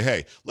leaders say,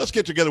 hey, let's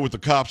get together with the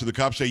cops, and the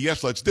cops say,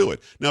 yes, let's do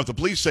it. Now, if the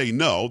police say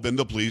no, then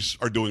the police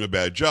are doing a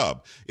bad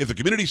job. If the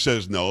community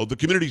says no, the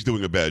community's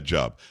doing a bad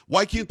job.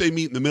 Why can't they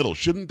meet in the middle?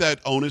 Shouldn't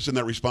that onus and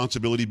that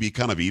responsibility be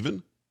kind of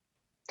even?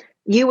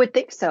 You would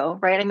think so,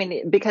 right? I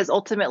mean, because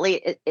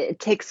ultimately it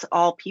takes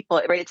all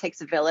people, right? It takes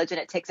a village, and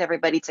it takes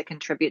everybody to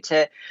contribute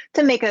to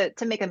make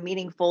a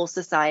meaningful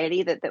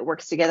society that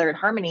works together in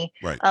harmony.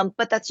 Right.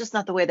 But that's just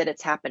not the way that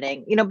it's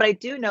happening. But I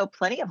do know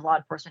plenty of law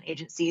enforcement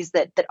agencies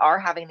that are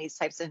having these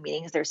types of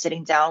meetings. They're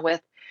sitting down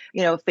with,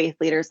 faith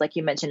leaders, like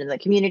you mentioned, in the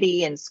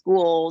community and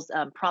schools,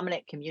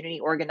 prominent community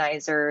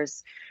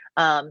organizers,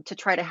 to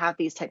try to have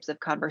these types of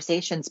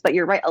conversations. But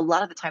you're right. A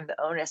lot of the time, the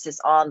onus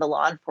is on the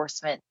law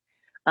enforcement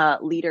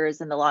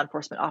leaders and the law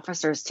enforcement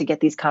officers to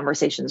get these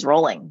conversations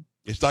rolling.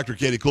 It's Dr.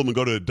 Katie Kuhlman.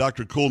 Go to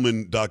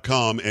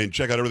drkuhlman.com and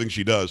check out everything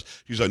she does.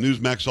 She's on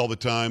Newsmax all the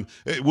time.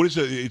 What is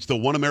it? It's the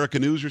One America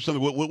News or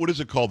something? What is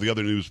it called, the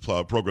other news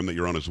program that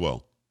you're on as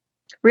well?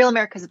 Real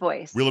America's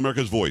Voice. Real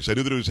America's Voice. I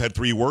knew that it had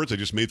 3 words. I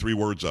just made 3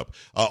 words up.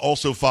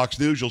 Also, Fox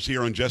News. You'll see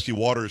her on Jesse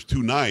Waters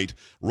tonight.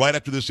 Right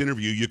after this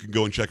interview, you can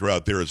go and check her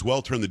out there as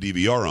well. Turn the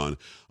DVR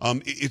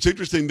on. It's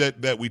interesting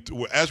that we,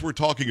 as we're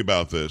talking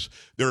about this,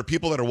 there are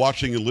people that are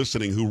watching and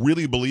listening who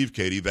really believe,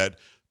 Katie, that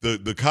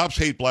the cops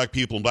hate black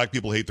people and black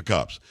people hate the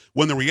cops.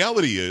 When the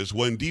reality is,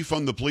 when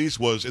defund the police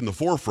was in the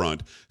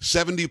forefront,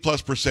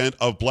 70+%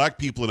 of black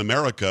people in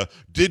America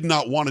did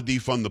not want to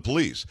defund the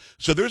police.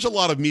 So there's a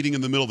lot of meeting in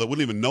the middle that we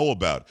wouldn't even know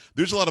about.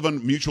 There's a lot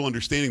of mutual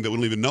understanding that we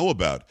don't even know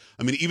about.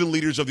 I mean, even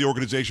leaders of the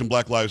organization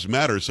Black Lives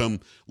Matter,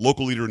 some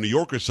local leader in New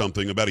York or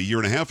something about a year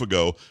and a half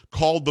ago,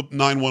 called the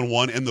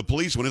 911 and the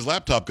police when his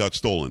laptop got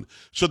stolen.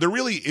 So there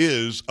really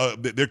is,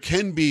 there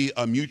can be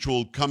a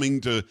mutual coming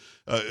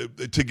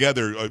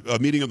together, a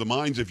meeting of the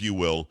minds, if you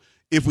will,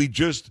 if we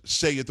just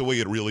say it the way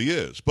it really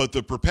is. But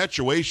the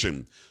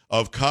perpetuation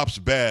of cops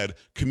bad,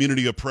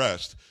 community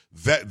oppressed,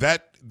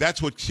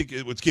 that's what's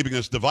keeping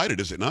us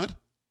divided, is it not?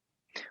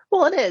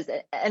 Well, it is.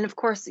 And of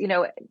course,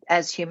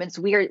 as humans,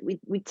 we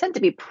tend to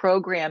be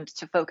programmed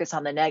to focus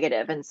on the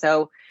negative. And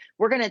so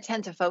we're going to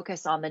tend to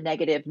focus on the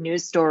negative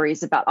news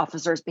stories about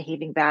officers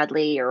behaving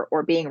badly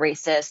or being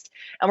racist.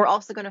 And we're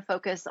also going to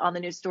focus on the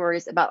news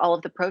stories about all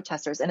of the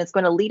protesters. And it's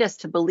going to lead us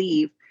to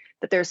believe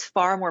that there's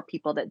far more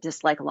people that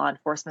dislike law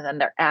enforcement than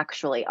there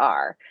actually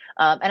are.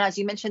 And as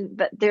you mentioned,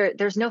 that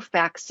there's no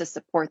facts to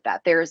support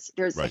that. There's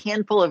right. A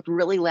handful of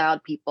really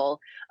loud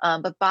people,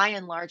 but by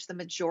and large, the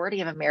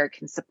majority of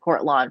Americans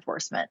support law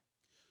enforcement.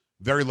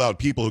 Very loud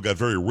people who got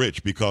very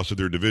rich because of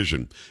their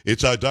division.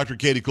 It's Dr.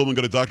 Katie Kuhlman.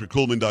 Go to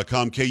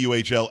drkuhlman.com.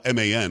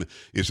 Kuhlman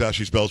is how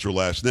she spells her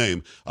last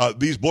name.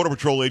 These Border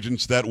Patrol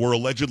agents that were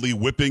allegedly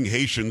whipping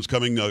Haitians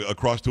coming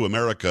across to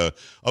America,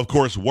 of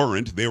course,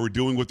 weren't. They were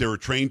doing what they were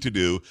trained to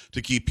do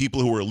to keep people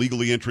who were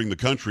illegally entering the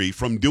country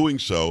from doing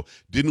so.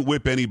 Didn't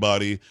whip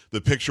anybody. The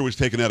picture was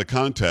taken out of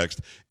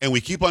context. And we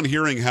keep on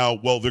hearing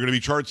how, well, they're going to be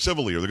charged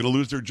civilly or they're going to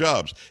lose their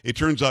jobs. It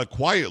turns out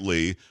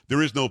quietly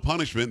there is no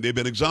punishment. They've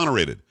been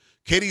exonerated.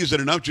 Katie, is it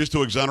enough just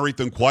to exonerate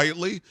them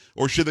quietly,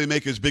 or should they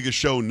make as big a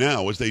show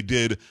now as they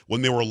did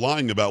when they were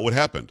lying about what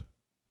happened?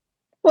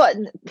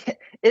 Well,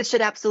 it should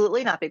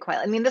absolutely not be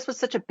quiet. I mean, this was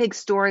such a big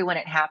story when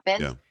it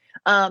happened, yeah.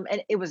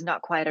 And it was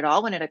not quiet at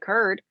all when it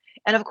occurred.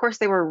 And of course,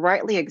 they were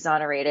rightly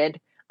exonerated.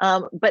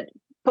 But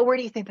where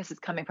do you think this is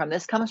coming from?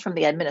 This comes from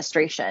the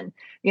administration.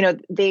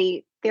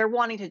 They're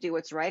wanting to do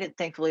what's right, and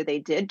thankfully they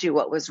did do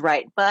what was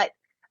right. But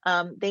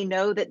they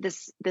know that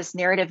this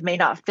narrative may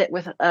not fit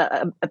with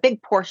a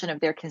big portion of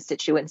their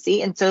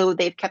constituency, and so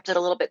they've kept it a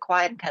little bit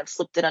quiet and kind of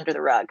slipped it under the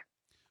rug.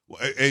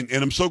 And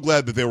I'm so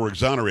glad that they were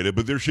exonerated,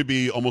 but there should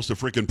be almost a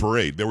freaking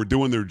parade. They were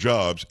doing their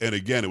jobs. And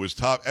again, it was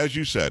top, as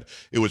you said,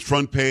 it was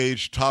front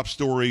page, top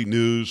story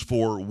news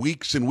for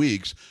weeks and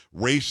weeks,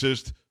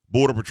 racist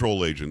Border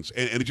Patrol agents.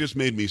 And it just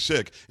made me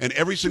sick. And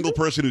every single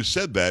person who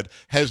said that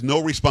has no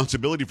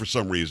responsibility for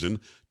some reason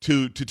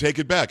to take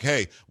it back.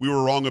 Hey, we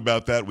were wrong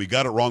about that. We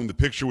got it wrong. The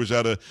picture was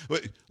out of...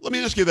 Let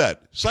me ask you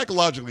that.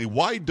 Psychologically,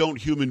 why don't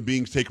human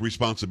beings take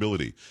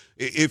responsibility?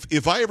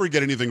 If I ever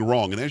get anything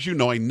wrong, and as you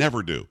know, I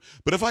never do,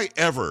 but if I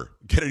ever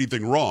get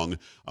anything wrong,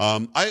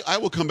 I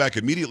will come back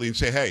immediately and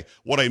say, hey,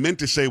 what I meant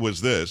to say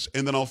was this,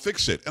 and then I'll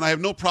fix it. And I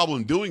have no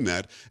problem doing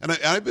that. And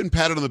I've been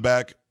patted on the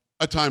back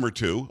a time or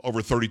two over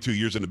 32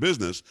 years in the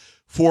business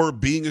for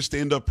being a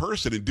stand-up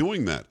person and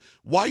doing that.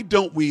 Why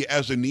don't we,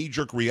 as a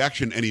knee-jerk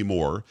reaction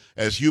anymore,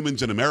 as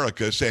humans in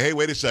America, say, hey,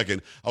 wait a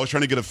second, I was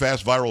trying to get a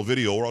fast viral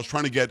video, or I was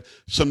trying to get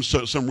some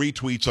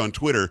retweets on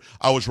Twitter.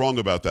 I was wrong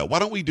about that. Why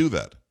don't we do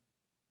that?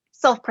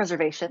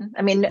 Self-preservation.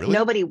 I mean, Really?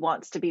 nobody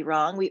wants to be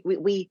wrong.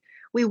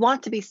 We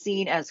want to be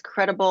seen as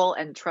credible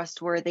and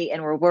trustworthy,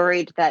 and we're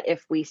worried that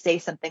if we say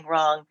something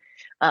wrong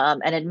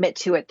and admit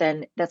to it,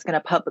 then that's going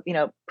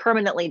to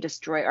permanently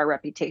destroy our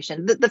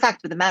reputation. The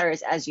fact of the matter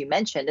is, as you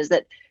mentioned, is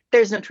that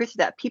there's no truth to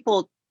that.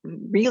 People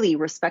really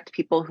respect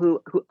people who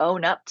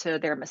own up to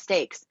their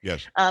mistakes.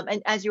 Yes.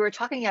 And as you were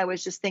talking, I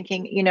was just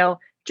thinking,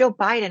 Joe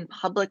Biden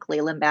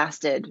publicly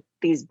lambasted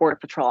these Border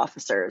Patrol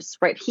officers,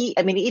 right?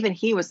 Even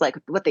he was like,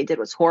 what they did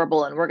was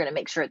horrible, and we're going to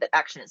make sure that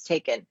action is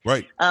taken.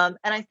 Right. And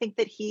I think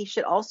that he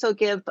should also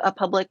give a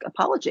public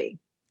apology.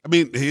 I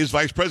mean, his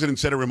vice president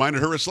said it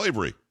reminded her of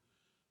slavery.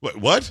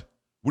 What?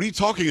 What are you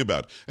talking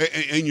about?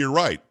 And you're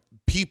right.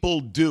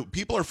 People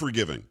are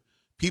forgiving.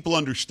 People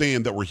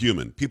understand that we're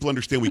human. People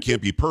understand we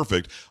can't be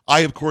perfect.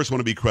 I, of course, want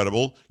to be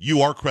credible.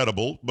 You are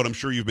credible, but I'm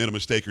sure you've made a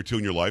mistake or two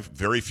in your life.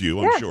 Very few,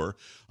 I'm sure.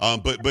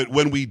 But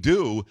when we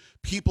do,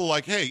 people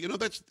like, hey,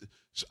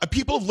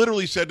 people have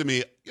literally said to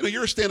me,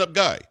 you're a stand-up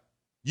guy.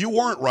 You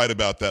weren't right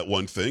about that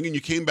one thing, and you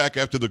came back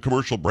after the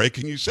commercial break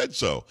and you said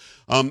so.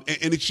 And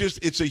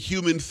it's a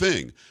human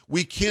thing.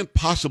 We can't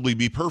possibly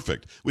be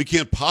perfect. We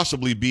can't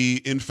possibly be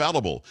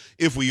infallible.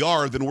 If we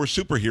are, then we're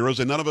superheroes,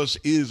 and none of us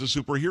is a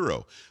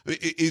superhero.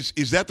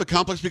 Is that the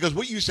complex? Because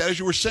what you said as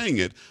you were saying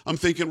it, I'm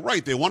thinking,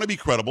 right, they want to be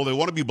credible, they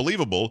want to be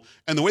believable,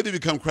 and the way they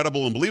become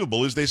credible and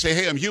believable is they say,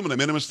 hey, I'm human, I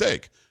made a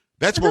mistake.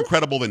 That's more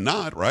credible than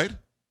not, right?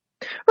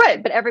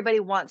 Right. But everybody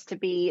wants to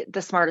be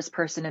the smartest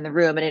person in the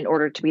room. And in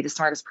order to be the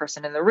smartest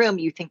person in the room,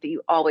 you think that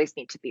you always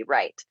need to be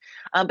right.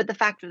 But the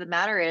fact of the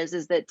matter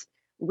is that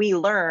we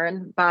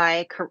learn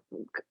by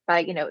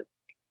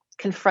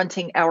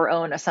confronting our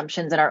own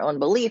assumptions and our own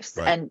beliefs,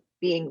 right, and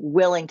being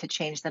willing to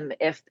change them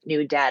if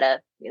new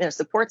data,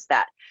 supports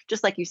that.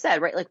 Just like you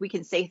said, right? Like we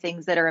can say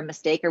things that are a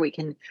mistake, or we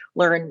can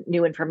learn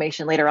new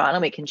information later on,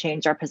 and we can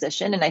change our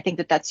position. And I think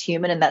that that's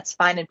human, and that's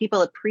fine. And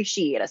people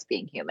appreciate us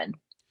being human.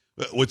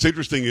 What's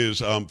interesting is,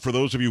 for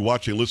those of you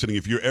watching and listening,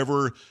 if you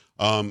ever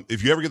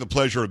get the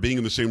pleasure of being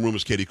in the same room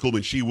as Katie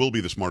Kuhlman, she will be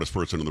the smartest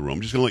person in the room.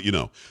 I'm just going to let you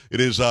know. It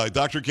is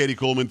Dr. Katie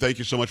Kuhlman. Thank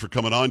you so much for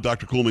coming on,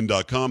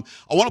 drkuhlman.com.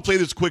 I want to play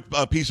this quick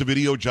piece of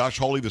video. Josh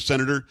Hawley, the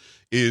senator,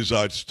 is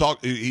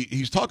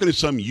he's talking to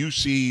some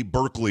UC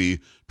Berkeley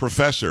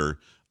professor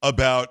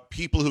about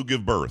people who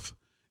give birth.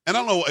 And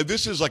I don't know,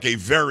 this is like a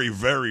very,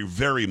 very,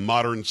 very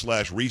modern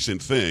 /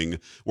 recent thing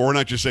where we're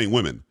not just saying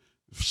women.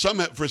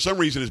 For some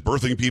reason, it's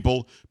birthing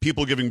people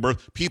giving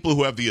birth, people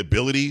who have the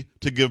ability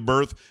to give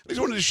birth. I just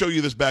wanted to show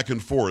you this back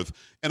and forth.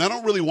 And I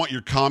don't really want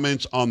your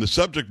comments on the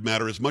subject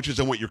matter as much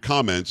as I want your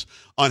comments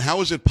on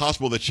how is it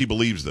possible that she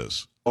believes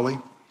this. Hawley?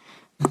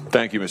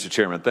 Thank you, Mr.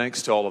 Chairman.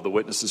 Thanks to all of the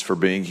witnesses for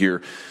being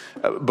here.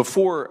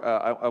 Before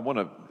I want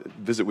to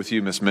visit with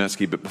you, Ms.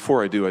 Maskey, but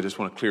before I do, I just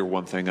want to clear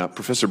one thing up.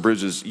 Professor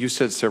Bridges, you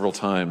said several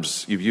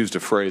times, you've used a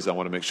phrase, I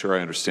want to make sure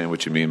I understand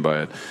what you mean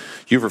by it.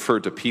 You've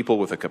referred to people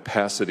with a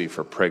capacity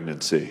for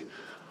pregnancy.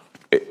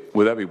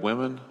 Would that be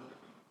women?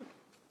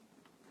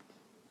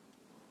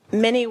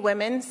 Many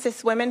women,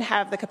 cis women,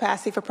 have the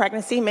capacity for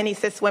pregnancy. Many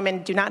cis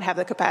women do not have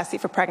the capacity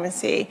for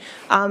pregnancy.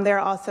 There are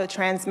also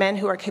trans men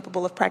who are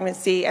capable of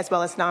pregnancy, as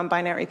well as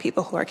non-binary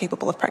people who are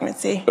capable of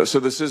pregnancy.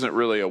 So this isn't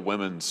really a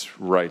women's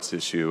rights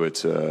issue.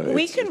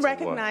 We can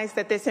recognize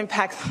that this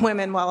impacts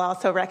women while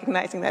also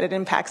recognizing that it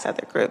impacts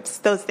other groups.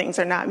 Those things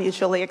are not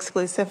mutually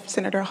exclusive,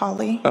 Senator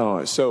Hawley.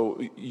 Oh,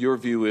 so your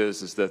view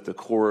is that the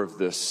core of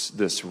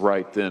this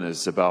right then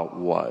is about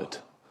what?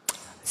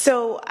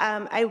 So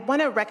I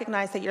want to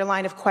recognize that your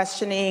line of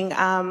questioning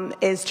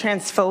is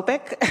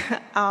transphobic,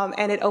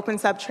 and it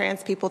opens up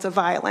trans people to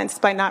violence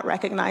by not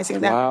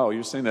recognizing that. Wow,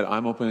 you're saying that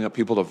I'm opening up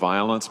people to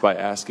violence by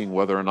asking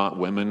whether or not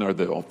women are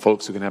the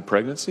folks who can have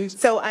pregnancies?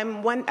 So I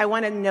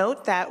want to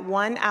note that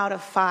 1 out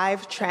of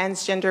 5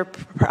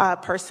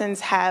 transgender persons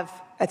have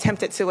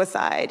attempted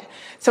suicide.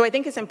 So I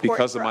think it's important.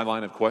 Because of my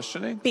line of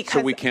questioning?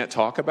 So we can't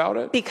talk about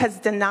it? Because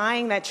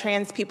denying that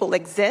trans people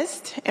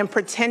exist and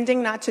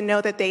pretending not to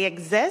know that they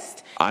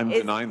exist. I'm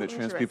denying that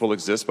trans people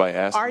exist by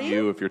asking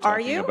you if you're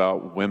talking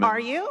about women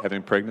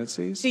having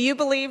pregnancies? Do you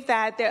believe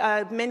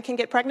that men can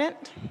get pregnant?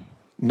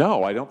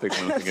 No, I don't think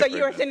women can So get you're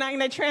pregnant. denying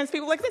that trans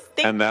people exist?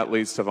 And that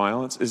leads to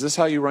violence? Is this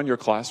how you run your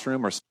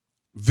classroom? Or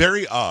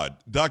Very odd.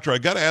 Doctor, I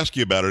got to ask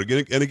you about it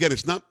again. And again,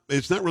 it's not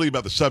really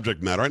about the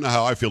subject matter. I know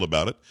how I feel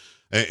about it.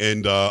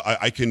 And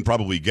I can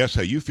probably guess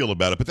how you feel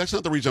about it, but that's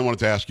not the reason I wanted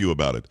to ask you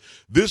about it.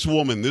 This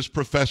woman, this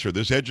professor,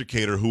 this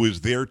educator who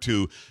is there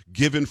to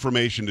give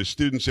information to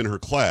students in her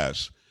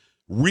class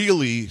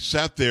really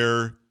sat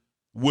there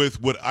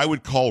with what I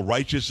would call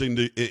righteous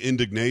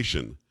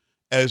indignation,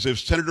 as if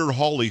Senator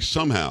Hawley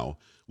somehow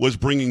was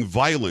bringing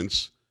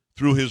violence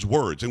through his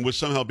words and was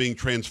somehow being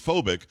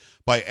transphobic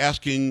by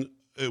asking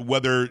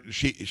whether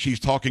she's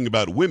talking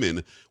about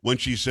women when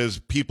she says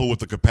people with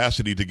the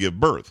capacity to give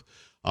birth.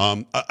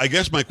 I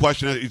guess my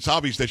question, it's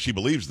obvious that she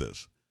believes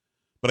this,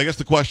 but I guess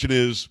the question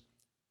is,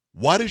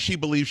 why does she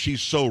believe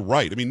she's so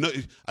right? I mean,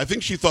 I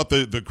think she thought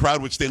the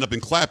crowd would stand up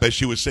and clap as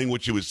she was saying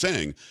what she was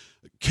saying.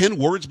 Can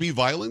words be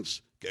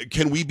violence?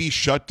 Can we be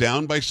shut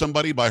down by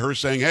somebody, by her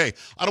saying, hey,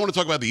 I don't want to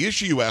talk about the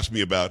issue you asked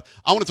me about.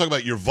 I want to talk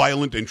about your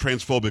violent and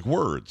transphobic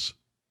words.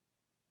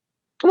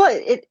 Well,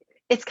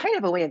 it's kind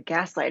of a way of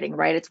gaslighting,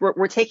 right? It's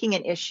we're taking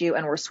an issue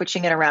and we're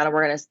switching it around, and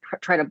we're going to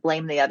try to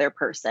blame the other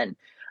person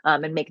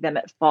and make them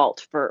at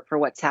fault for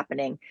what's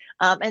happening.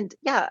 And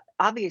yeah,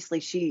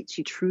 obviously she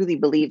truly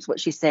believes what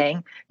she's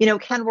saying. You know,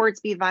 can words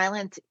be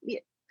violent?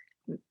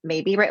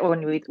 Maybe, right,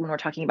 when we're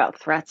talking about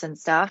threats and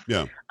stuff,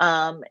 Yeah.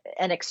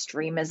 And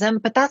extremism,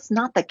 but that's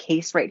not the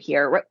case right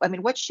here. Right? I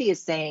mean, what she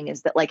is saying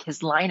is that like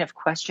his line of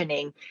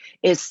questioning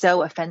is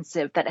so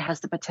offensive that it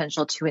has the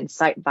potential to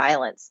incite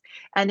violence.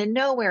 And in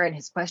nowhere in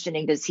his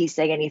questioning does he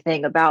say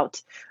anything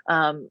about,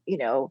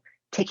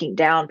 taking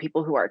down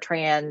people who are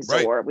trans,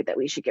 right, or that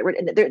we should get rid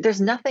of. There's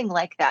nothing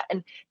like that.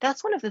 And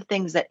that's one of the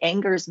things that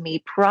angers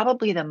me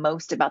probably the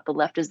most about the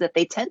left, is that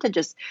they tend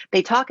to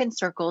they talk in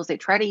circles. They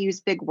try to use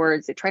big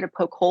words. They try to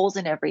poke holes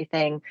in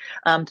everything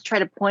to try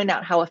to point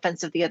out how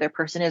offensive the other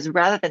person is,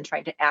 rather than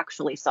trying to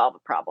actually solve a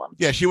problem.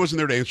 Yeah, she wasn't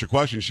there to answer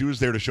questions. She was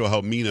there to show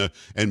how mean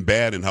and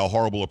bad and how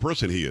horrible a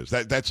person he is.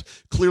 That's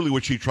clearly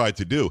what she tried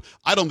to do.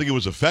 I don't think it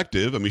was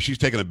effective. I mean, she's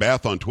taking a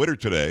bath on Twitter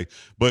today,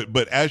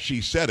 but as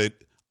she said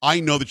it, I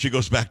know that she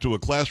goes back to a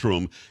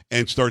classroom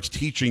and starts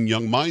teaching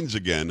young minds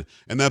again,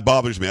 and that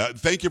bothers me.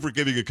 Thank you for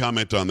giving a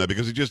comment on that,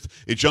 because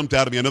it jumped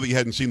out at me. I know that you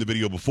hadn't seen the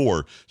video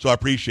before, so I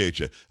appreciate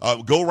you.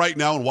 Go right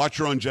now and watch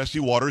her on Jesse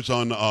Waters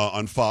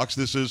on Fox.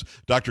 This is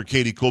Dr.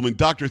 Katie Kuhlman.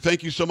 Doctor,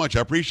 thank you so much.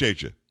 I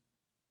appreciate you.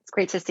 It's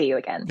great to see you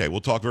again. Okay,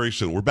 we'll talk very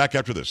soon. We're back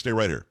after this. Stay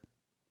right here.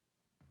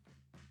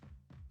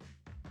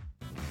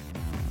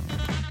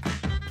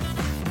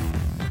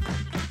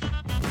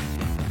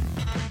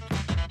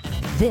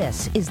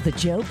 This is the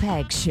Joe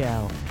Pags Show.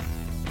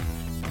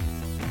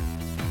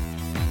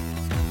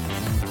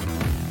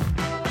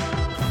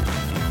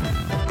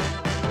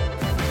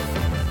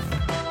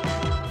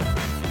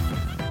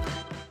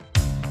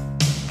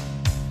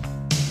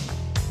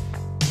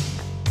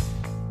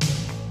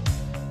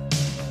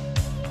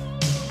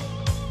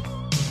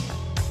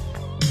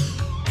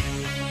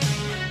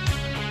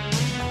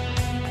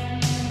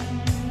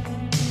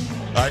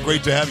 All right,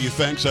 great to have you.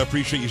 Thanks. I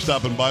appreciate you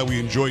stopping by. We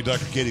enjoyed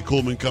Dr. Katie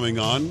Kuhlman coming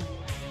on.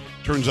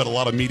 Turns out a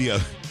lot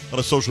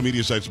of social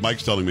media sites,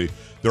 Mike's telling me,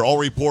 they're all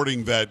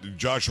reporting that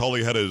Josh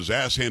Hawley had his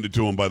ass handed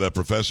to him by that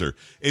professor.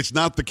 It's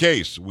not the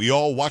case. We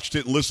all watched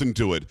it and listened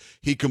to it.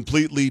 He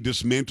completely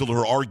dismantled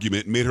her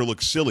argument, made her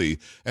look silly,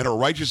 and her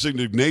righteous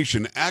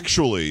indignation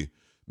actually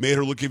made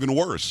her look even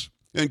worse.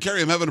 And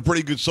Carrie, I'm having a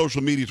pretty good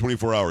social media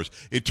 24 hours.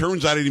 It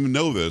turns out I didn't even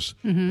know this.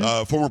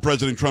 Former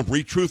President Trump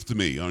retruthed to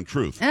me on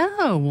Truth.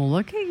 Oh, well,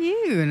 look at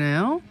you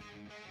now.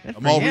 Good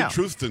I'm for all you.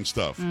 retruthed and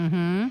stuff.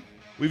 Mm-hmm.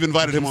 We've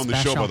invited him on the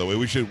show, by the way.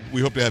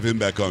 We hope to have him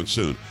back on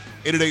soon.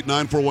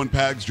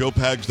 888-941-PAGS,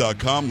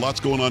 joepags.com. Lots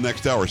going on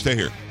next hour. Stay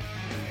here.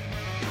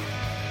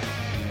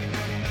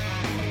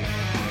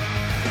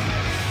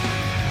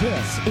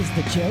 This is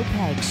the Joe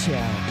Pags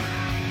Show.